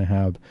family. I want to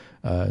have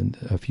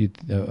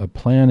a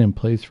plan in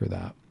place for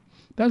that.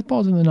 That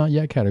falls in the not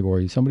yet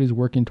category. Somebody's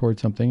working towards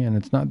something and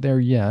it's not there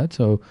yet.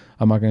 So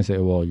I'm not going to say,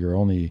 well, you're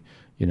only,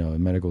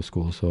 in medical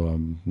school, so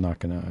I'm not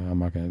going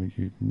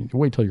to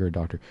wait till you're a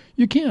doctor.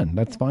 You can.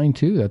 That's fine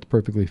too. That's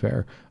perfectly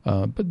fair.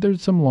 But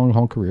there's some long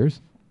haul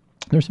careers.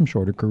 There's some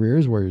shorter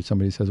careers where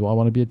somebody says, well, I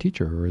want to be a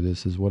teacher, or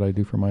this is what I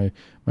do for my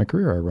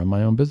career. I run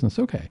my own business.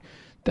 Okay.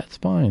 That's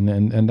fine,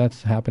 and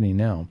that's happening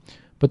now.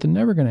 But the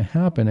never going to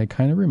happen, it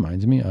kind of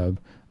reminds me of,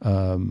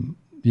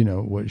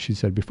 what she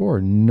said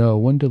before. No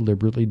one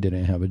deliberately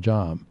didn't have a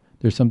job.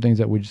 There's some things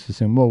that we just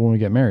assume, well, when we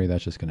get married,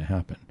 that's just going to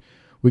happen.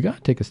 We got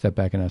to take a step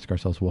back and ask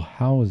ourselves, well,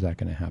 how is that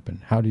going to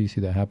happen? How do you see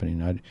that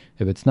happening?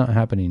 If it's not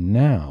happening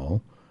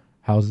now,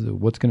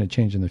 what's going to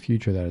change in the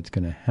future that it's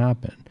going to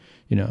happen?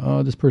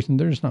 This person,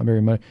 they're just not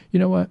very much. You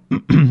know what?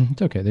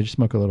 It's okay. They just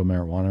smoke a little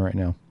marijuana right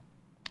now.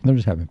 They're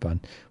just having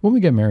fun. When we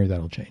get married,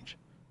 that'll change.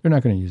 They're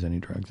not going to use any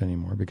drugs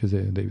anymore because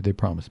they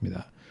promised me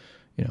that.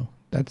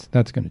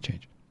 That's going to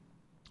change.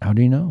 How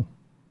do you know?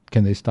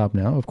 Can they stop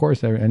now? Of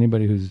course,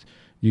 anybody who's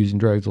using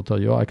drugs will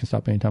tell you, I can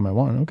stop anytime I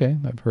want. Okay,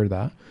 I've heard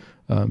that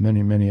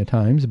many, many a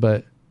times.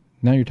 But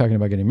now you're talking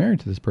about getting married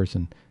to this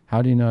person.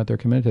 How do you know that they're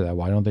committed to that?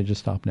 Why don't they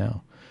just stop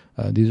now?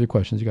 These are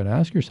questions you got to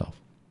ask yourself.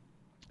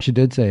 She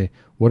did say,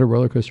 what a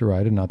roller coaster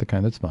ride and not the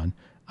kind that's fun.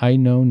 I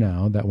know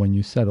now that when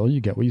you settle, you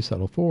get what you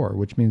settle for,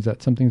 which means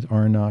that some things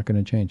are not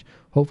going to change.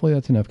 Hopefully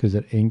that's enough, because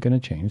it ain't going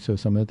to change. So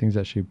some of the things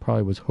that she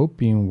probably was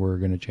hoping were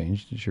going to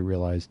change, she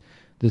realized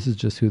this is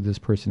just who this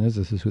person is.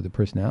 This is who the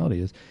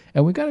personality is.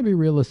 And we got to be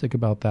realistic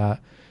about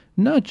that,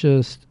 not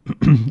just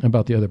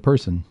about the other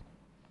person,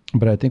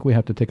 but I think we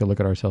have to take a look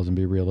at ourselves and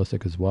be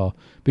realistic as well,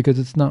 because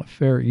it's not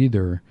fair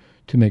either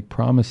to make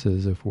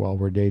promises while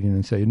we're dating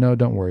and say, no,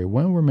 don't worry.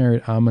 When we're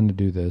married, I'm going to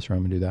do this or I'm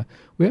going to do that.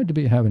 We have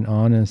to have an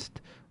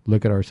honest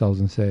look at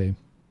ourselves and say,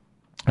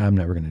 I'm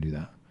never going to do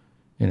that.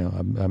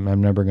 I'm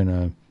never going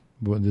to,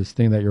 this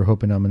thing that you're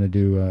hoping I'm going to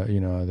do,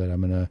 that I'm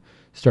going to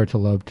start to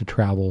love to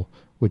travel,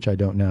 which I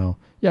don't now.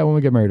 Yeah, when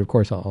we get married, of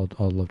course, I'll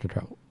love to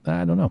travel.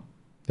 I don't know.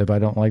 If I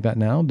don't like that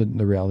now,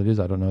 the reality is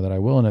I don't know that I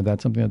will. And if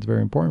that's something that's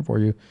very important for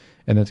you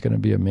and it's going to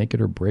be a make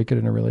it or break it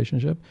in a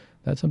relationship,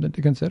 that's something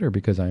to consider,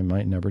 because I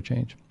might never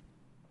change.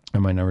 I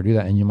might never do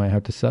that. And you might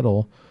have to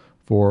settle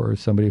for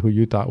somebody who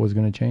you thought was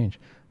going to change.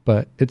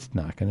 But it's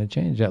not going to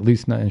change, at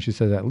least not, and she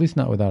says, at least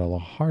not without a lot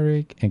of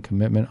heartache and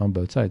commitment on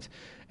both sides.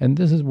 And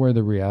this is where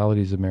the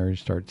realities of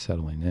marriage start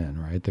settling in,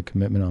 right? The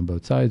commitment on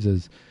both sides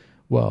is,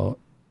 well,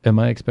 am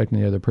I expecting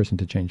the other person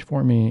to change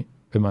for me?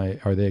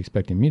 Are they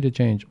expecting me to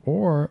change?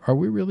 Or are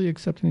we really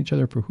accepting each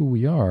other for who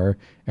we are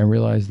and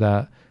realize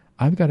that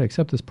I've got to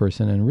accept this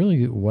person, and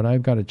really what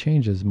I've got to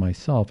change is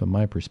myself and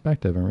my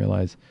perspective, and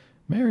realize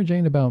marriage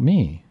ain't about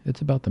me. It's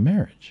about the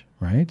marriage,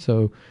 right?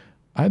 So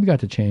I've got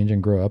to change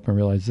and grow up and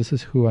realize this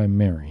is who I'm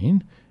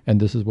marrying, and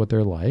this is what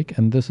they're like,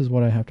 and this is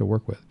what I have to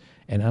work with.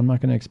 And I'm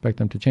not going to expect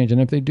them to change.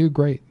 And if they do,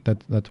 great.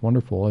 That's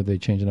wonderful. If they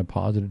change in a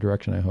positive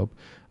direction, I hope,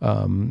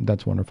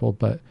 that's wonderful.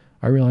 But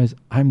I realize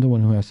I'm the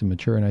one who has to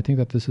mature. And I think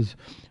that this is,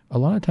 a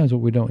lot of times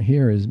what we don't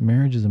hear is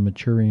marriage is a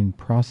maturing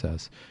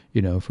process,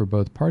 for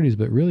both parties,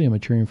 but really a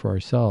maturing for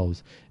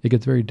ourselves. It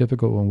gets very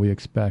difficult when we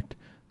expect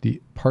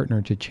the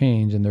partner to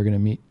change and they're going to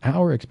meet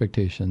our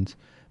expectations.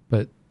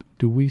 But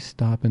do we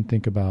stop and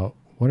think about,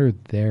 what are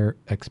their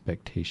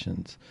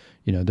expectations?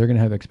 They're going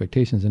to have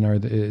expectations,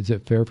 and is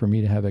it fair for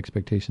me to have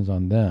expectations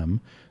on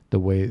them the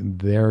way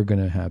they're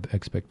going to have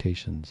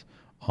expectations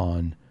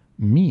on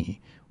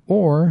me?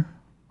 Or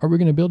are we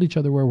going to build each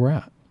other where we're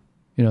at?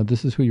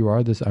 This is who you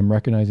are. I'm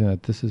recognizing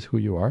that this is who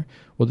you are.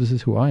 Well, this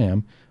is who I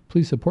am.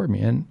 Please support me.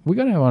 And we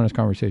got to have honest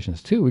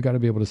conversations too. We got to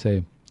be able to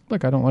say,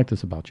 look, I don't like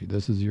this about you.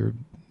 This is you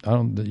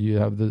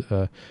have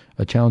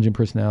a challenging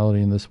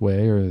personality in this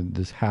way, or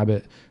this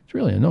habit. It's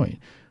really annoying.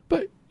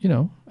 But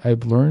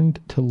I've learned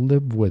to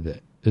live with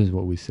it, is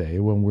what we say.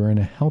 When we're in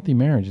a healthy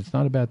marriage, it's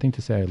not a bad thing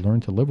to say, I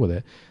learned to live with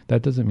it.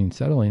 That doesn't mean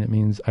settling. It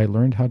means I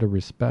learned how to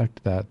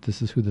respect that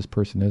this is who this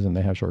person is and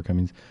they have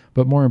shortcomings.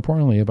 But more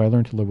importantly, if I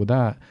learn to live with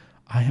that,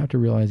 I have to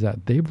realize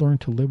that they've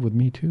learned to live with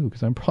me too,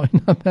 because I'm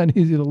probably not that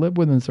easy to live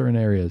with in certain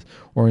areas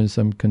or in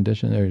some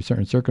condition or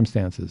certain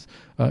circumstances.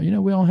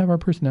 We all have our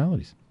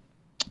personalities.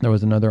 There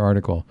was another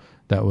article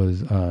that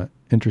was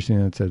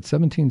interesting that said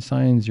 17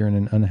 signs you're in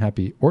an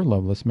unhappy or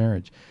loveless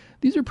marriage.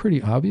 These are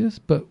pretty obvious,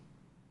 but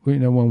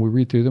when we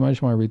read through them, I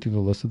just want to read through the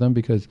list of them,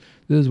 because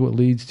this is what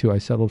leads to I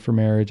settled for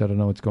marriage. I don't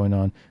know what's going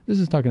on. This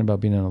is talking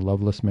about being in a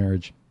loveless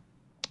marriage.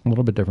 A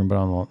little bit different, but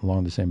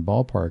along the same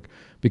ballpark,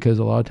 because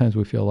a lot of times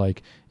we feel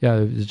like,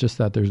 it's just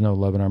that there's no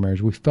love in our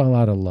marriage. We fell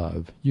out of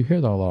love. You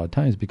hear that a lot of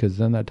times, because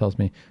then that tells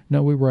me,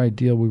 no, we were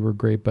ideal, we were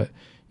great, but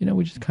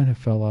we just kind of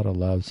fell out of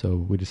love, so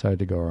we decided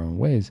to go our own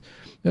ways.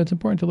 Now, it's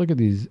important to look at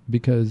these,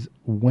 because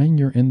when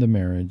you're in the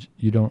marriage,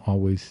 you don't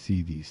always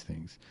see these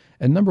things.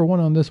 And number one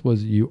on this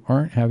was, you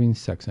aren't having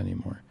sex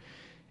anymore.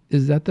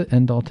 Is that the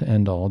end-all to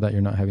end-all, that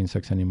you're not having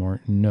sex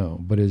anymore? No.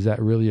 But is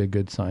that really a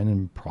good sign,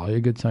 and probably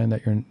a good sign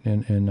that you're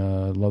in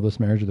a loveless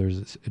marriage, or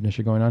there's an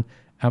issue going on?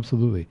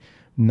 Absolutely.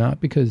 Not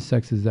because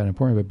sex is that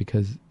important, but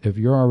because if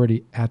you're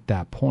already at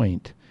that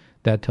point,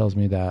 that tells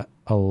me that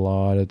a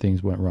lot of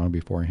things went wrong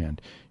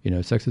beforehand.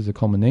 Sex is a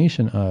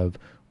culmination of,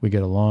 we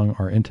get along,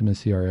 our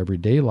intimacy, our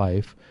everyday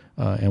life,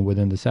 and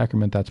within the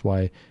sacrament, that's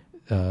why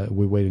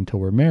we wait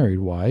until we're married.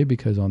 Why?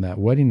 Because on that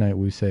wedding night,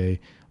 we say,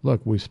 look,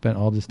 we've spent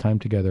all this time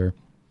together.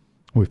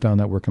 We found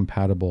that we're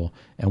compatible,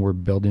 and we're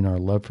building our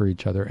love for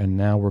each other, and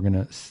now we're going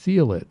to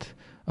seal it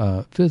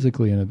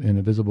physically in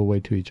a visible way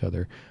to each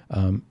other.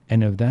 And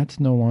if that's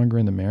no longer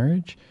in the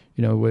marriage,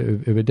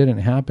 if it didn't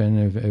happen,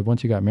 if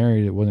once you got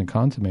married it wasn't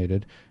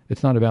consummated,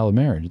 it's not a valid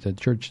marriage. The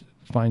church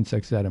finds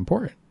sex that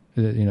important.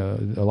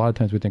 A lot of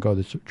times we think,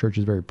 the church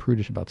is very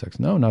prudish about sex.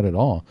 No, not at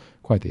all.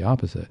 Quite the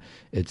opposite.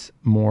 It's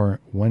more,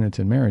 when it's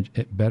in marriage,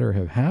 it better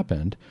have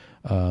happened,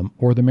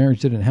 or the marriage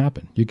didn't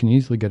happen. You can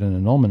easily get an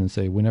annulment and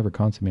say, we never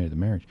consummated the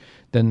marriage.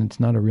 Then it's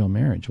not a real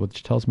marriage,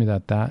 which tells me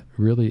that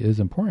really is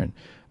important.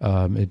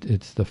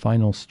 It's the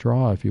final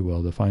straw, if you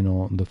will, the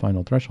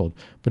final threshold.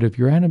 But if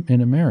you're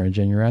in a marriage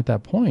and you're at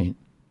that point,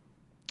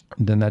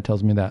 then that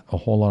tells me that a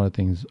whole lot of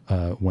things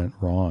went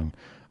wrong.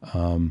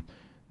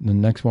 The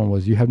next one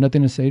was, you have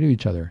nothing to say to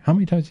each other. How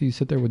many times do you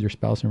sit there with your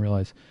spouse and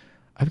realize,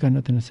 I've got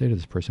nothing to say to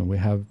this person?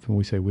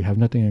 We say we have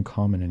nothing in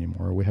common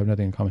anymore, or we have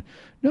nothing in common.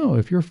 No,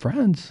 if you're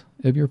friends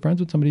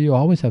with somebody, you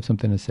always have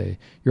something to say.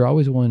 You're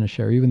always willing to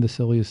share. Even the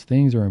silliest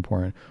things are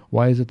important.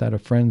 Why is it that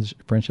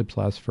friendships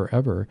last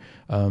forever?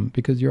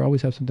 Because you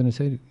always have something to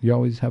say. You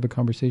always have a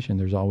conversation.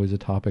 There's always a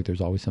topic. There's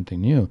always something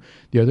new.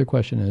 The other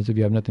question is, if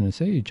you have nothing to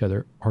say to each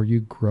other, are you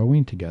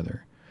growing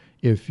together?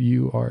 If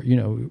you are,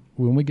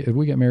 if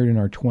we get married in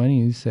our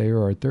 20s, say,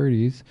 or our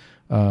 30s,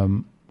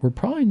 we're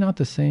probably not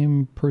the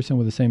same person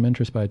with the same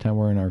interest by the time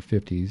we're in our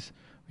 50s,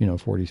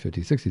 40s,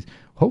 50s, 60s.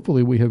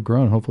 Hopefully we have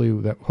grown.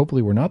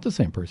 Hopefully we're not the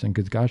same person,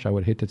 because gosh, I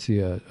would hate to see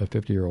a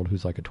 50-year-old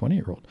who's like a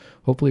 20-year-old.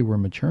 Hopefully we're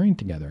maturing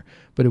together.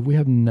 But if we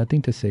have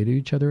nothing to say to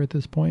each other at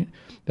this point,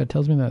 that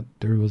tells me that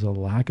there was a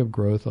lack of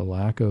growth, a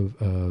lack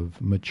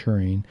of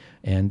maturing,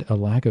 and a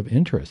lack of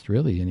interest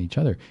really in each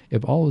other.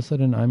 If all of a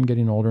sudden I'm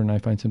getting older and I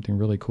find something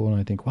really cool and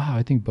I think, wow,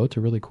 I think boats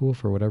are really cool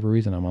for whatever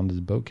reason, I'm on this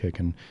boat kick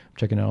and I'm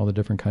checking out all the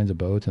different kinds of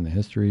boats and the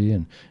history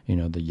and,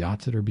 the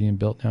yachts that are being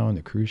built now and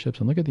the cruise ships,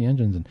 and look at the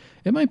engines, and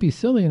it might be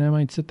silly, and I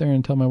might sit there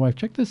and tell my wife,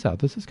 check this out,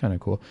 this is kind of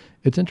cool,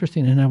 it's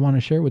interesting, and I want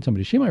to share it with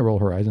somebody. She might roll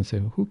her eyes and say,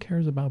 who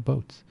cares about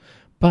boats?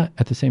 But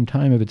at the same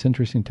time, if it's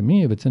interesting to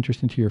me, if it's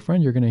interesting to your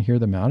friend, you're going to hear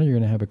them out and you're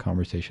going to have a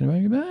conversation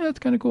about it. That's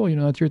kind of cool,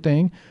 that's your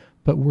thing.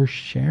 But we're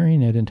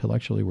sharing it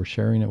intellectually, we're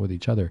sharing it with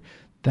each other.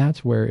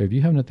 That's where, if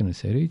you have nothing to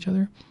say to each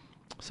other,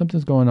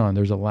 something's going on.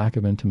 There's a lack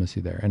of intimacy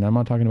there. And I'm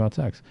not talking about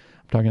sex.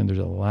 I'm talking there's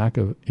a lack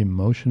of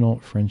emotional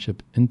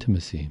friendship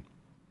intimacy.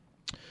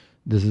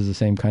 This is the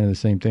same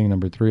thing.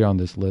 Number 3 on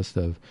this list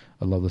of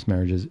loveless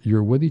marriages.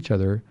 You're with each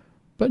other,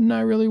 but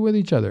not really with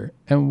each other.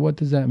 And what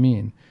does that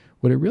mean?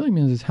 What it really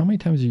means is, how many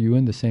times are you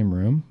in the same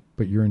room,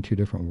 but you're in two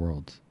different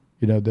worlds?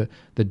 The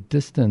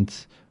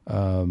distance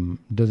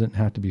doesn't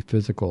have to be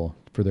physical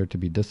for there to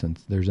be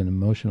distance. There's an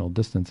emotional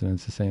distance, and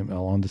it's the same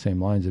along the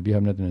same lines. If you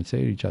have nothing to say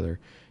to each other,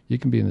 you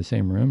can be in the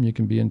same room, you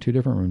can be in two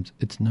different rooms.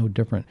 It's no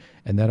different.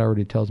 And that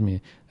already tells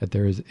me that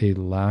there is a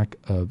lack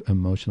of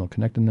emotional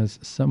connectedness.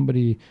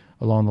 Somebody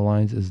along the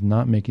lines is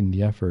not making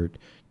the effort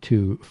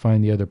to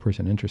find the other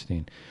person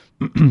interesting.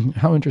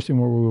 How interesting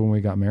were we when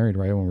we got married,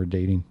 right? When we're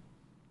dating.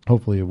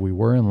 Hopefully, if we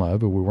were in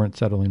love, if we weren't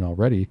settling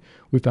already,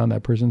 we found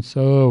that person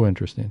so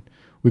interesting.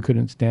 We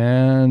couldn't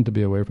stand to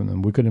be away from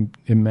them. We couldn't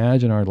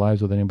imagine our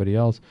lives with anybody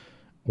else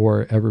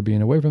or ever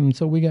being away from them,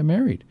 so we get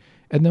married.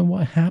 And then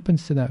what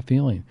happens to that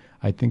feeling?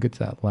 I think it's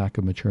that lack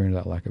of maturity,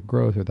 that lack of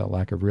growth, or that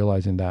lack of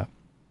realizing that,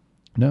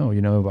 no,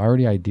 if I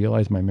already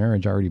idealized my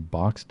marriage, I already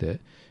boxed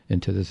it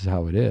into this is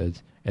how it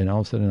is, and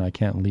all of a sudden I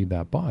can't leave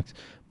that box.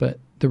 But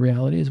the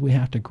reality is we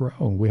have to grow,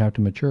 we have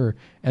to mature,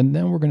 and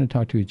then we're going to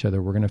talk to each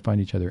other. We're going to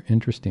find each other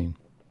interesting.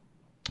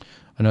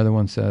 Another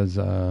one says,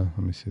 let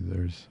me see,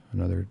 there's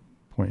another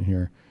point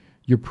here.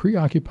 You're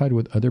preoccupied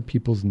with other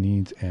people's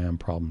needs and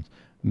problems.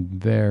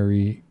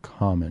 Very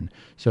common.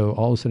 So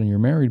all of a sudden you're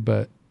married,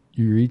 but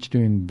you're each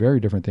doing very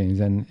different things.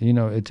 And,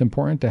 it's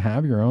important to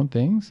have your own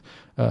things.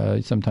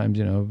 Sometimes,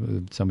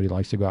 if somebody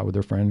likes to go out with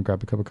their friend,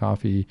 grab a cup of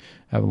coffee,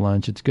 have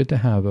lunch. It's good to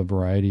have a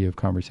variety of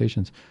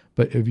conversations.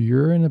 But if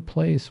you're in a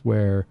place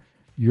where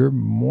you're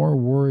more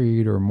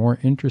worried or more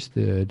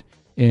interested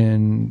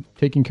in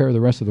taking care of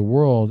the rest of the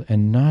world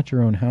and not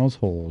your own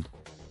household,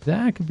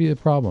 that could be a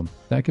problem.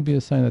 That could be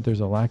a sign that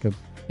there's a lack of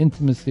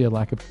intimacy, a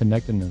lack of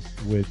connectedness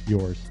with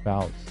your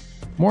spouse.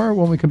 More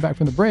when we come back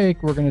from the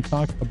break. We're going to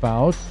talk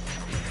about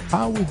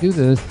how we do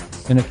this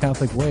in a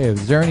Catholic way.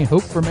 Is there any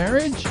hope for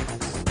marriage?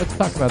 Let's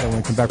talk about that when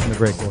we come back from the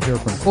break. We'll hear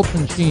from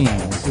Fulton Sheen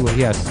and see what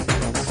he has to say.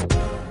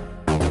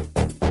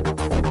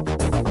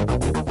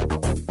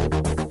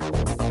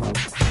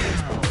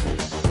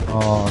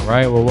 All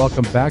right. Well,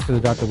 welcome back to the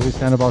Dr. Luis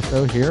Sandoval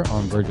Show here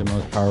on Virgin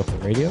Most Powerful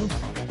Radio.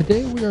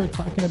 Today we are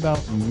talking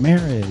about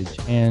marriage,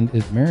 and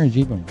is marriage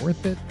even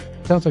worth it?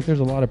 Sounds like there's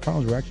a lot of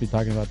problems. We're actually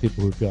talking about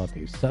people who feel like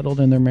they've settled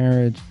in their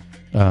marriage,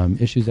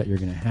 issues that you're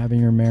going to have in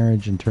your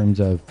marriage in terms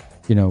of,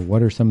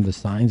 what are some of the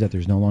signs that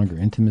there's no longer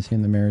intimacy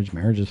in the marriage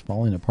is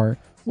falling apart.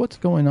 What's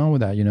going on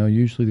with that?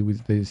 Usually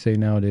they say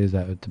nowadays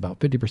that it's about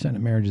 50%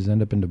 of marriages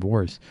end up in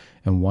divorce.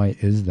 And why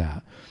is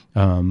that?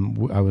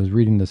 I was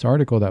reading this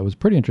article that was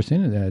pretty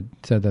interesting. It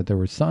said that there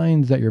were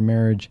signs that your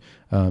marriage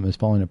is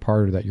falling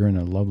apart or that you're in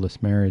a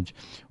loveless marriage.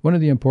 One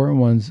of the important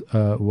ones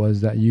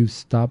was that you've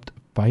stopped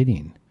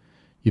fighting.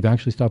 You've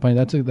actually stopped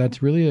fighting.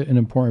 That's really an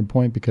important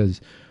point,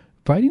 because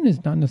fighting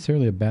is not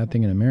necessarily a bad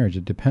thing in a marriage.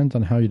 It depends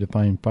on how you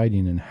define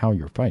fighting and how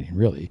you're fighting,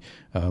 really,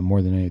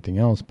 more than anything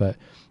else. But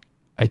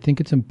I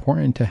think it's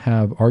important to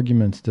have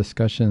arguments,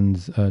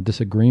 discussions,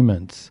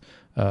 disagreements,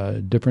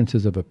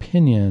 differences of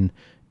opinion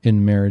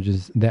in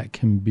marriages that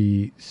can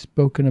be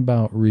spoken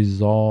about,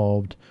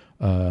 resolved,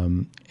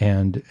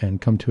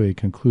 and come to a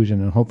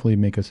conclusion and hopefully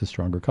make us a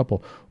stronger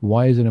couple.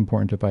 Why is it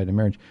important to fight in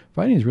marriage?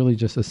 Fighting is really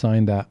just a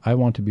sign that I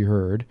want to be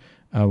heard,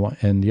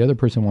 and the other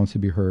person wants to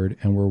be heard,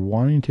 and we're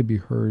wanting to be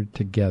heard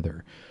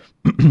together.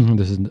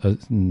 This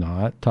is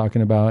not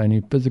talking about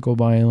any physical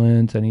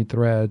violence, any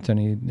threats,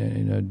 any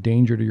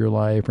danger to your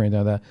life or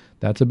anything like that.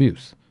 That's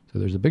abuse. So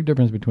there's a big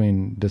difference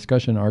between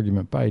discussion,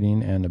 argument,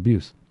 fighting, and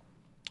abuse.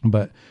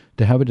 But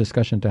to have a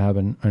discussion, to have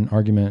an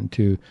argument,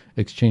 to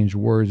exchange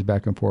words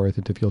back and forth,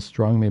 and to feel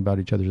strongly about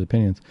each other's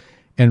opinions,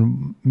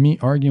 and me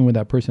arguing with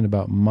that person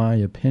about my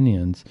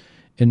opinions,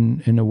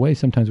 in a way,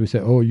 sometimes we say,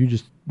 "Oh, you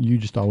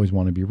just always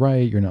want to be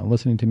right. You're not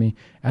listening to me."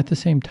 At the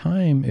same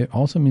time, it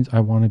also means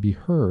I want to be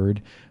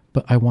heard,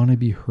 but I want to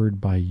be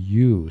heard by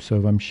you. So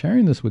if I'm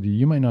sharing this with you,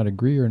 you might not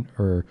agree,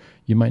 or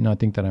you might not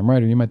think that I'm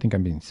right, or you might think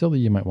I'm being silly.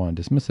 You might want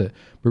to dismiss it.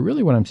 But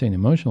really what I'm saying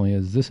emotionally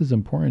is this is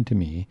important to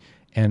me,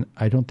 and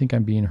I don't think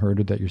I'm being heard,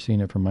 or that you're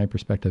seeing it from my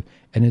perspective.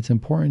 And it's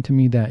important to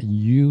me that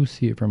you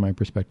see it from my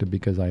perspective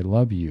because I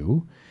love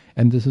you.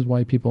 And this is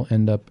why people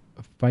end up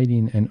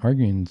fighting and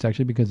arguing. It's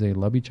actually because they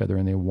love each other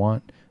and they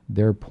want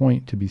their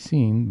point to be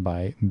seen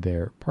by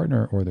their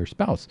partner or their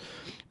spouse.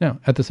 Now,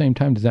 at the same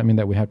time, does that mean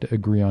that we have to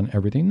agree on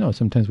everything? No,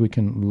 sometimes we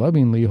can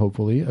lovingly,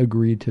 hopefully,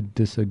 agree to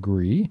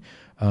disagree.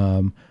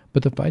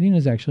 But the fighting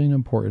is actually an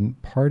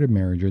important part of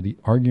marriage, or the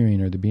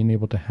arguing, or the being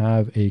able to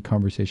have a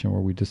conversation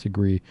where we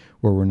disagree,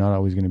 where we're not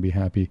always going to be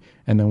happy.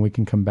 And then we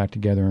can come back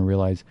together and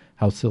realize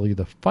how silly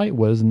the fight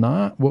was,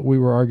 not what we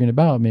were arguing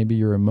about. Maybe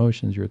your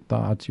emotions, your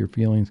thoughts, your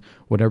feelings,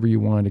 whatever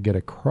you wanted to get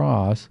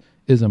across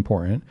is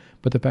important.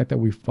 But the fact that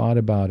we fought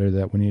about it,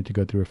 that we need to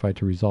go through a fight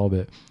to resolve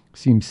it,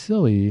 seems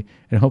silly,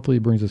 and hopefully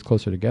it brings us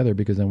closer together,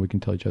 because then we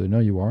can tell each other, no,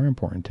 you are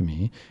important to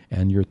me,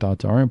 and your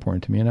thoughts are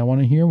important to me, and I want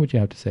to hear what you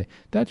have to say.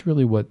 That's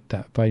really what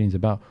that fighting's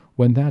about.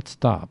 When that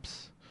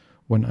stops,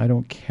 when I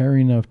don't care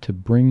enough to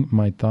bring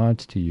my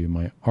thoughts to you,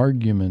 my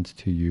arguments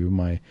to you,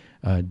 my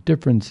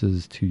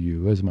differences to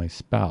you as my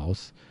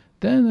spouse,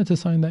 then it's a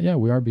sign that, yeah,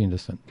 we are being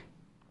distant.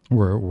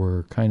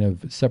 We're kind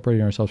of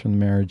separating ourselves from the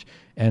marriage,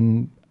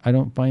 and I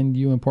don't find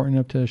you important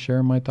enough to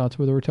share my thoughts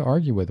with or to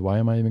argue with. Why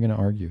am I even going to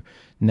argue?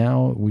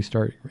 Now we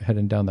start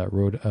heading down that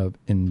road of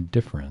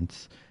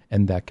indifference,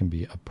 and that can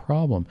be a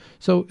problem.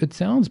 So it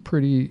sounds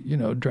pretty,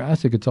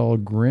 drastic. It's all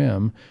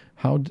grim.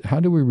 How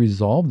do we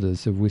resolve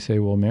this if we say,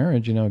 well,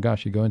 marriage,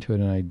 gosh, you go into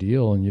it an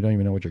ideal and you don't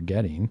even know what you're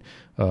getting.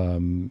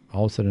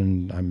 All of a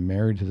sudden I'm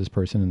married to this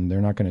person and they're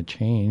not going to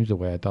change the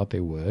way I thought they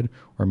would,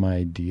 or my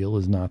ideal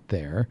is not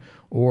there.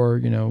 Or,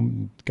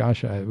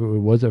 gosh, it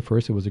was at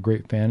first, it was a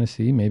great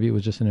fantasy. Maybe it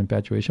was just an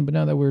infatuation, but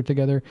now that we're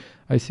together,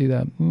 I see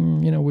that,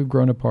 we've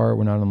grown apart.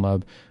 We're not in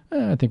love.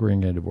 I think we're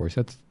going to get a divorce.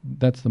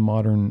 That's the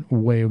modern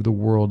way of the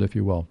world, if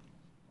you will.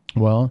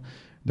 Well,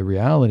 the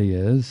reality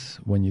is,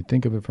 when you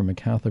think of it from a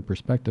Catholic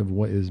perspective,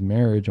 what is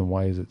marriage and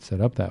why is it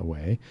set up that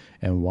way?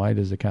 And why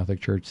does the Catholic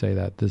Church say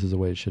that this is the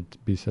way it should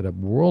be set up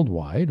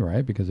worldwide,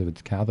 right? Because if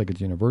it's Catholic,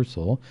 it's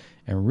universal.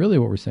 And really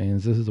what we're saying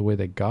is this is the way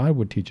that God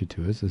would teach it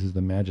to us. This is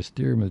the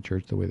magisterium of the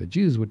church, the way that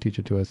Jesus would teach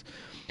it to us,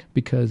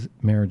 because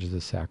marriage is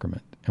a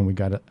sacrament. And we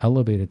got to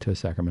elevate it to a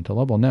sacramental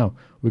level. Now,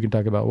 we can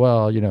talk about,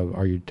 well,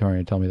 are you trying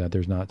to tell me that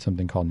there's not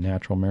something called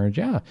natural marriage?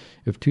 Yeah.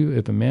 If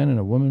a man and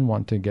a woman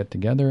want to get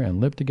together and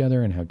live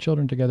together and have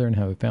children together and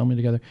have a family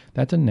together,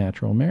 that's a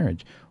natural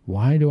marriage.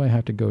 Why do I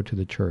have to go to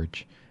the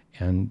church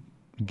and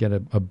get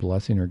a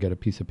blessing or get a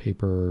piece of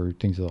paper or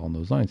things along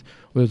those lines?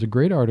 Well, there's a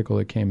great article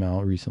that came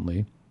out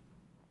recently.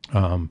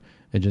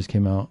 It just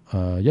came out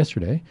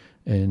yesterday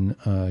in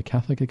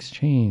Catholic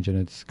Exchange,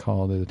 and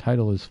the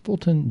title is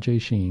Fulton J.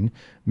 Sheen,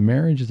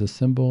 Marriage is a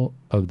Symbol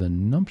of the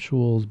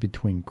Nuptials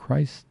Between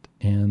Christ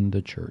and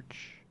the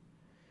Church.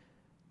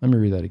 Let me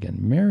read that again.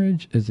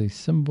 Marriage is a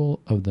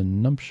symbol of the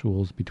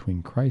nuptials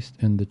between Christ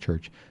and the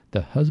Church.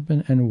 The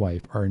husband and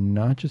wife are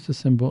not just a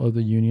symbol of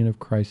the union of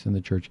Christ and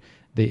the Church.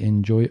 They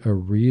enjoy a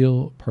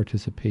real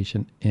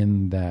participation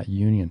in that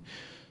union.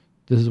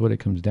 This is what it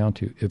comes down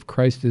to. If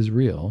Christ is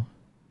real,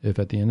 if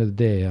at the end of the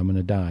day I'm going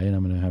to die and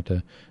I'm going to have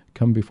to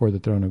come before the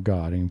throne of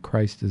God, and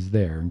Christ is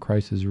there and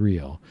Christ is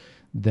real,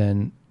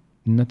 then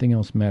nothing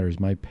else matters.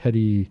 My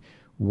petty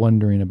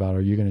wondering about,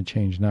 are you going to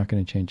change, not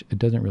going to change, it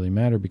doesn't really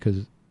matter,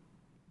 because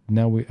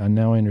now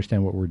I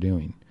understand what we're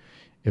doing.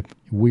 If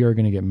we are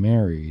going to get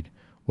married,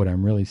 what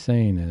I'm really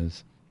saying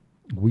is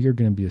we are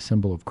going to be a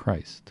symbol of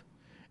Christ.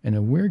 And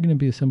if we're going to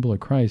be a symbol of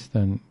Christ,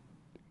 then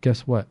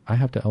guess what? I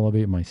have to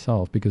elevate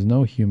myself, because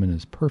no human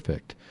is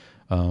perfect.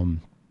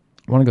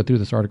 I want to go through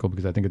this article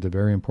because I think it's a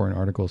very important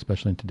article,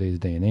 especially in today's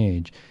day and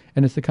age.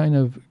 And it's the kind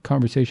of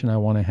conversation I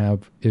want to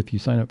have if you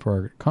sign up for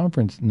our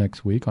conference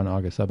next week on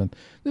August 7th.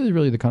 This is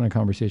really the kind of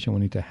conversation we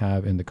need to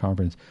have in the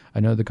conference. I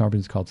know the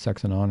conference is called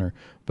Sex and Honor,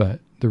 but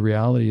the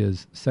reality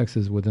is sex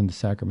is within the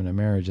sacrament of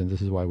marriage, and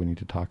this is why we need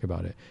to talk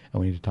about it. And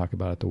we need to talk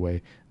about it the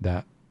way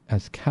that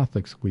as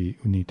Catholics, we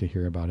need to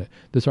hear about it.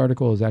 This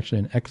article is actually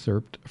an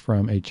excerpt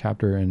from a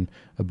chapter in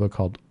a book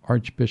called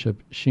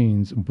Archbishop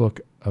Sheen's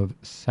Book of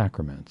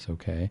Sacraments.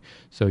 Okay,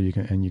 so you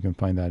can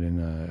find that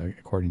in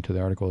according to the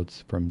article,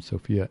 it's from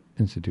Sophia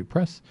Institute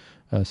Press.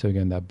 So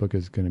again, that book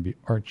is going to be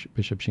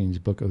Archbishop Sheen's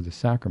Book of the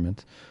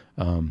Sacraments.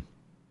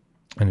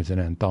 And it's an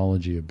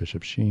anthology of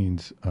Bishop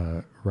Sheen's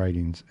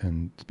writings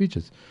and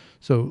speeches.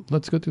 So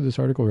let's go through this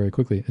article very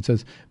quickly. It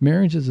says,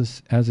 marriage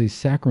as a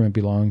sacrament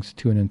belongs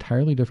to an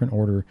entirely different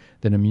order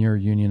than a mere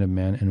union of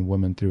man and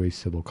woman through a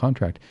civil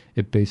contract.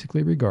 It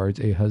basically regards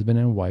a husband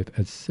and wife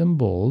as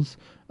symbols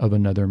of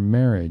another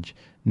marriage,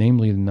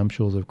 namely the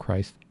nuptials of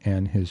Christ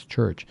and his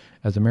church.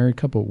 As a married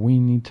couple, we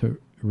need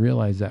to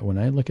realize that when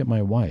I look at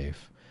my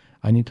wife,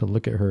 I need to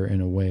look at her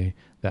in a way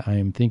that I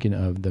am thinking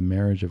of the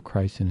marriage of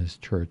Christ and his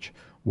church.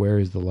 Where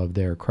is the love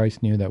there?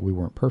 Christ knew that we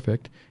weren't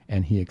perfect,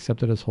 and he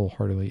accepted us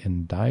wholeheartedly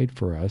and died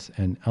for us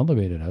and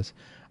elevated us.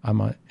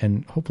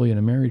 And hopefully in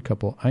a married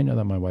couple, I know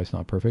that my wife's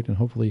not perfect, and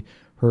hopefully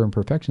her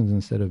imperfections,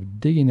 instead of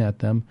digging at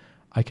them,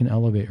 I can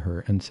elevate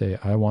her and say,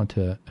 I want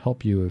to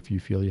help you if you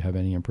feel you have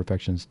any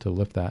imperfections to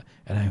lift that,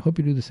 and I hope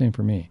you do the same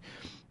for me.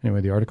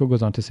 Anyway, the article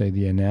goes on to say,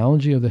 the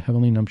analogy of the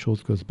heavenly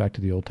nuptials goes back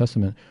to the Old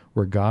Testament,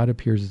 where God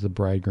appears as the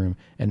bridegroom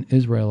and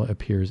Israel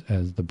appears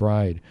as the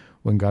bride.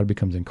 When God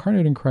becomes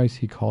incarnate in Christ,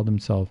 he called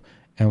himself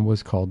and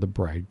was called the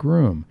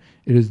bridegroom.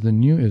 It is the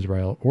new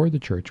Israel, or the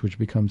church, which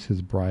becomes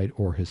his bride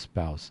or his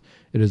spouse.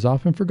 It is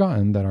often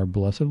forgotten that our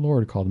blessed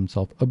Lord called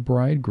himself a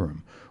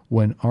bridegroom.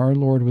 When our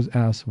Lord was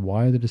asked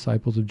why the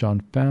disciples of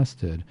John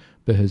fasted,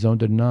 but his own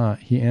did not,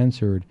 he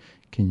answered,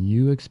 can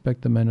you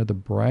expect the men of the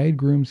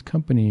bridegroom's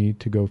company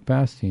to go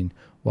fasting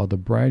while the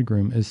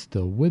bridegroom is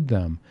still with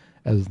them?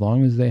 As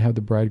long as they have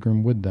the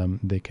bridegroom with them,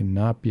 they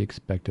cannot be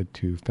expected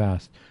to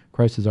fast.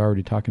 Christ is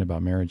already talking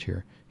about marriage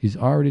here. He's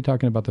already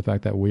talking about the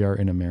fact that we are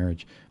in a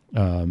marriage.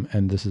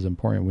 And this is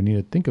important. We need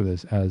to think of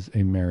this as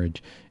a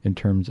marriage in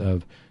terms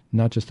of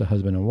not just a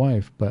husband and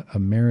wife, but a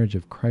marriage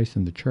of Christ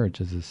and the church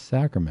as a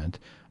sacrament.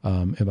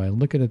 If I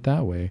look at it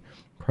that way,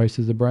 Christ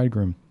is the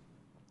bridegroom.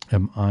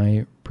 Am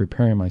I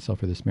preparing myself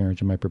for this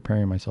marriage? Am I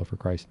preparing myself for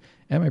Christ?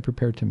 Am I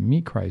prepared to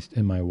meet Christ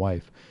in my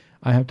wife?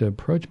 I have to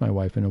approach my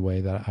wife in a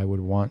way that I would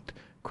want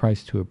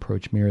Christ to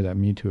approach me, or that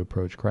me to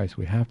approach Christ.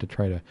 We have to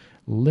try to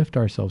lift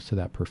ourselves to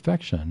that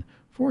perfection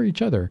for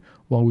each other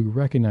while we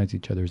recognize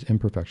each other's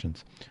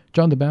imperfections.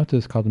 John the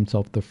Baptist called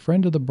himself the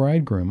friend of the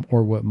bridegroom,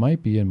 or what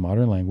might be in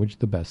modern language,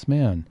 the best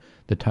man.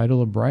 The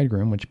title of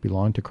bridegroom, which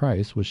belonged to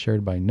Christ, was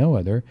shared by no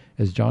other,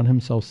 as John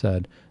himself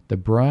said, the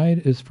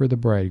bride is for the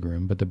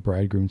bridegroom, but the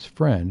bridegroom's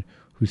friend,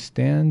 who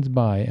stands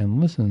by and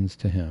listens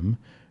to him,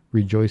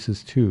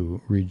 rejoices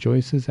too,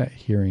 rejoices at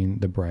hearing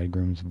the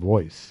bridegroom's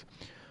voice.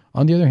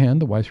 On the other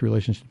hand, the wife's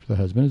relationship to the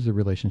husband is the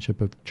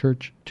relationship of the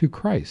church to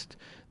Christ.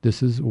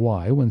 This is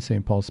why when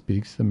St. Paul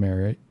speaks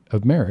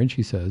of marriage,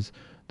 he says,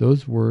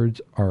 those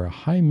words are a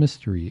high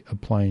mystery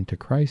applying to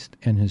Christ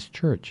and his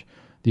church.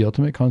 The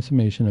ultimate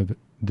consummation of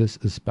this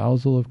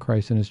espousal of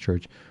Christ and his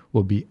church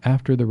will be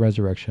after the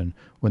resurrection,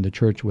 when the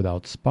church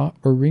without spot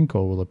or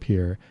wrinkle will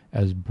appear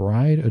as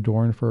bride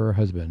adorned for her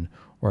husband,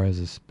 or as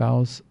a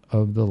spouse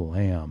of the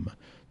Lamb.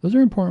 Those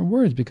are important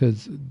words,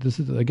 because this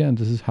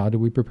is how do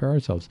we prepare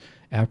ourselves?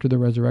 After the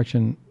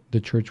resurrection, the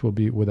church will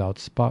be without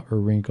spot or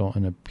wrinkle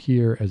and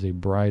appear as a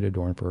bride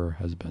adorned for her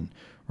husband,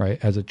 right?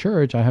 As a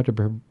church, I have to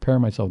prepare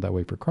myself that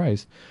way for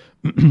Christ.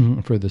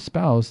 For the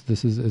spouse,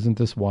 isn't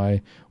this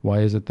why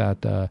is it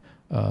that,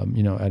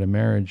 at a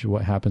marriage,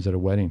 what happens at a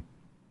wedding?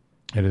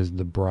 It is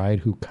the bride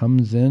who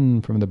comes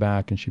in from the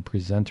back and she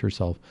presents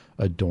herself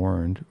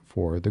adorned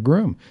for the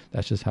groom.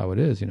 That's just how it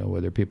is.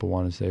 Whether people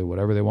want to say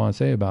whatever they want to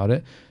say about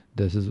it,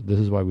 this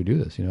is why we do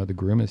this. The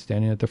groom is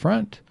standing at the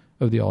front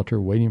of the altar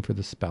waiting for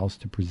the spouse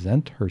to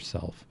present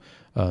herself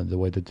the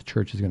way that the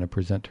church is going to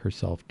present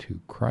herself to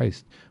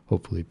Christ,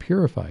 hopefully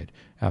purified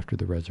after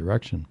the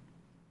resurrection.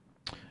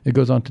 It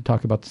goes on to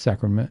talk about the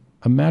sacrament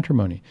of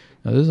matrimony.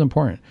 Now, this is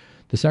important.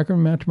 The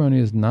sacrament of matrimony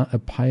is not a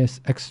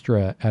pious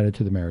extra added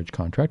to the marriage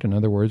contract. In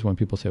other words, when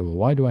people say, well,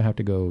 why do I have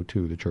to go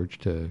to the church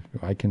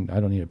I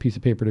don't need a piece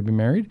of paper to be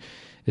married.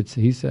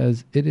 He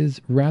says it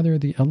is rather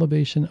the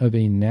elevation of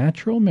a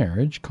natural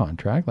marriage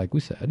contract. Like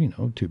we said,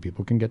 two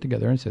people can get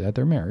together and say that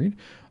they're married.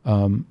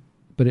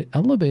 But it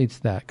elevates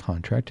that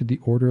contract to the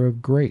order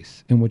of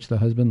grace, in which the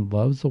husband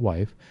loves the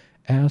wife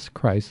as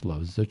Christ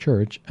loves the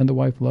church, and the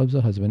wife loves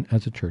the husband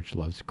as the church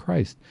loves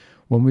Christ.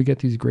 When we get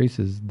these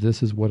graces,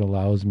 this is what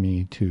allows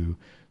me to,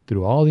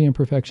 through all the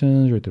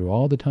imperfections or through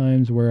all the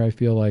times where I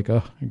feel like,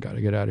 I got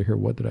to get out of here.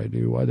 What did I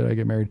do? Why did I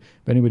get married?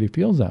 If anybody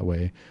feels that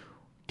way,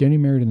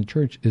 getting married in the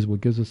church is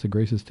what gives us the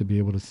graces to be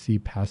able to see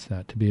past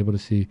that, to be able to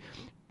see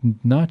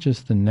not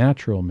just the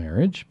natural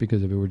marriage,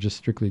 because if it were just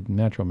strictly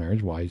natural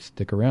marriage, why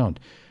stick around?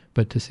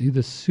 But to see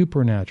the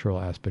supernatural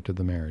aspect of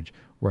the marriage,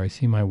 where I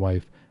see my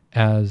wife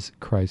as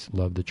Christ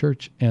loved the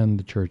church, and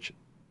the church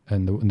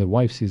and the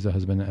wife sees the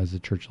husband as the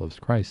church loves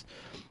Christ.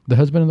 The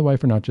husband and the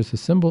wife are not just a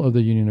symbol of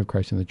the union of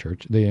Christ and the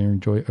church. They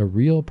enjoy a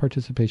real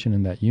participation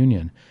in that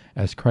union.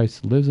 As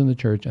Christ lives in the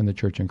church and the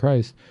church in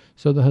Christ,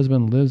 so the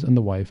husband lives in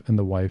the wife and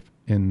the wife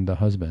in the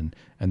husband,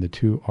 and the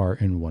two are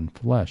in one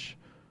flesh.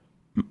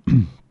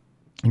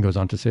 It goes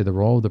on to say the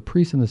role of the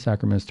priest in the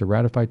sacrament is to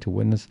ratify, to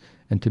witness,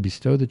 and to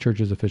bestow the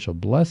church's official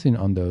blessing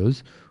on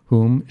those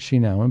whom she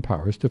now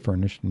empowers to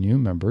furnish new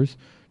members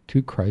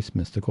to Christ's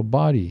mystical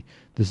body.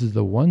 This is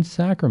the one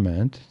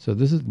sacrament. So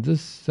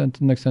next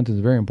sentence is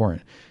very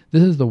important.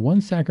 This is the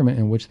one sacrament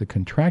in which the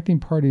contracting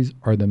parties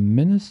are the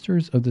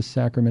ministers of the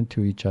sacrament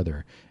to each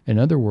other. In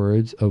other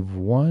words, of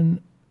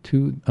one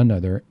to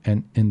another,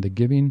 and in the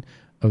giving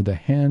of the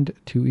hand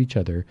to each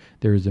other,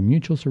 there is a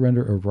mutual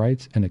surrender of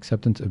rights and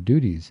acceptance of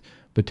duties.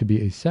 But to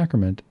be a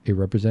sacrament, a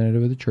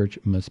representative of the church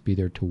must be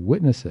there to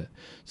witness it.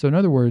 So in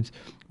other words,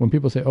 when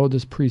people say, oh,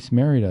 this priest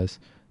married us,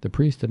 the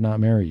priest did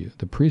not marry you.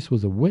 The priest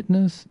was a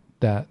witness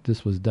that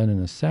this was done in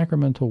a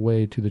sacramental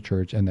way to the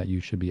church and that you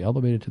should be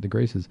elevated to the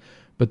graces.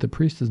 But the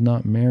priest does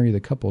not marry the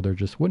couple. They're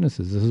just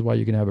witnesses. This is why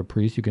you can have a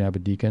priest, you can have a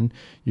deacon,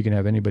 you can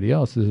have anybody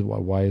else. This is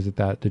why is it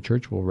that the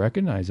church will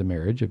recognize a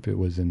marriage if it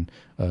was in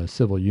a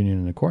civil union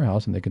in a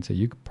courthouse, and they can say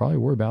you probably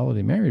were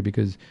validly married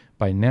because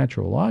by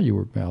natural law you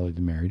were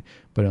validly married.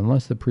 But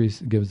unless the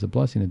priest gives the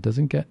blessing, it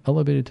doesn't get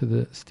elevated to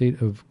the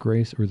state of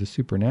grace or the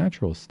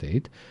supernatural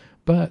state.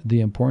 But the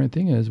important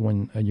thing is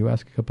when you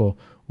ask a couple,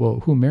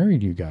 well, who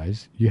married you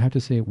guys? You have to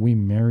say, we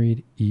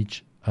married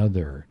each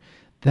other.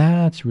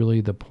 That's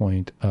really the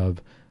point of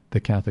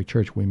the Catholic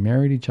Church. We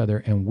married each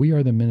other, and we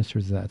are the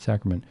ministers of that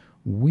sacrament.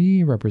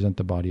 We represent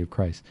the body of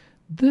Christ.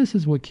 This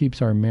is what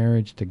keeps our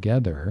marriage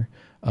together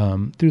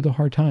through the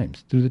hard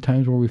times, through the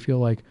times where we feel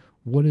like,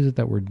 what is it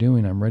that we're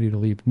doing? I'm ready to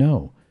leave.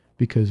 No,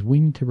 because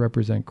we need to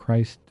represent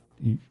Christ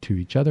to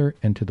each other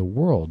and to the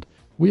world.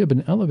 We have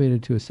been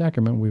elevated to a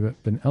sacrament. We've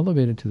been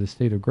elevated to the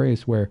state of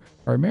grace where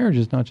our marriage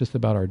is not just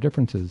about our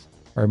differences.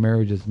 Our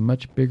marriage is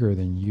much bigger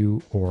than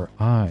you or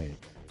I.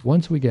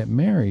 Once we get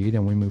married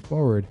and we move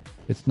forward,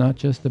 it's not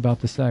just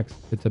about the sex.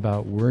 It's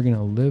about we're going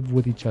to live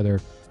with each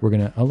other. We're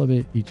going to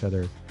elevate each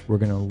other. We're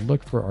going to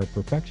look for our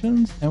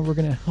perfections, and we're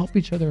going to help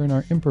each other in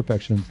our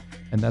imperfections.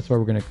 And that's why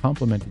we're going to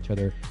complement each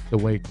other the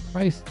way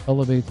Christ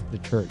elevates the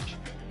church.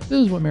 This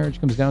is what marriage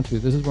comes down to.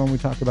 This is when we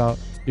talk about,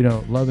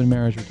 love and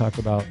marriage. We talk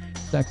about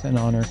sex and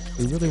honor.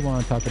 We really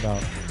want to talk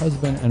about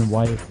husband and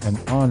wife and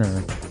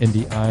honor in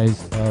the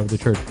eyes of the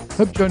church.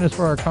 Hope you join us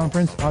for our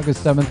conference,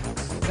 August 7th,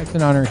 Sex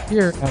and Honor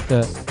here at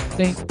the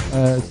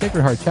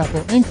Sacred Heart Chapel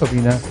in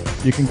Covina.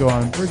 You can go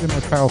on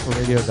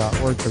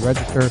virginmostpowerfulradio.org to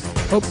register.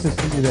 Hope to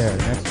see you there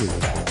next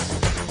week.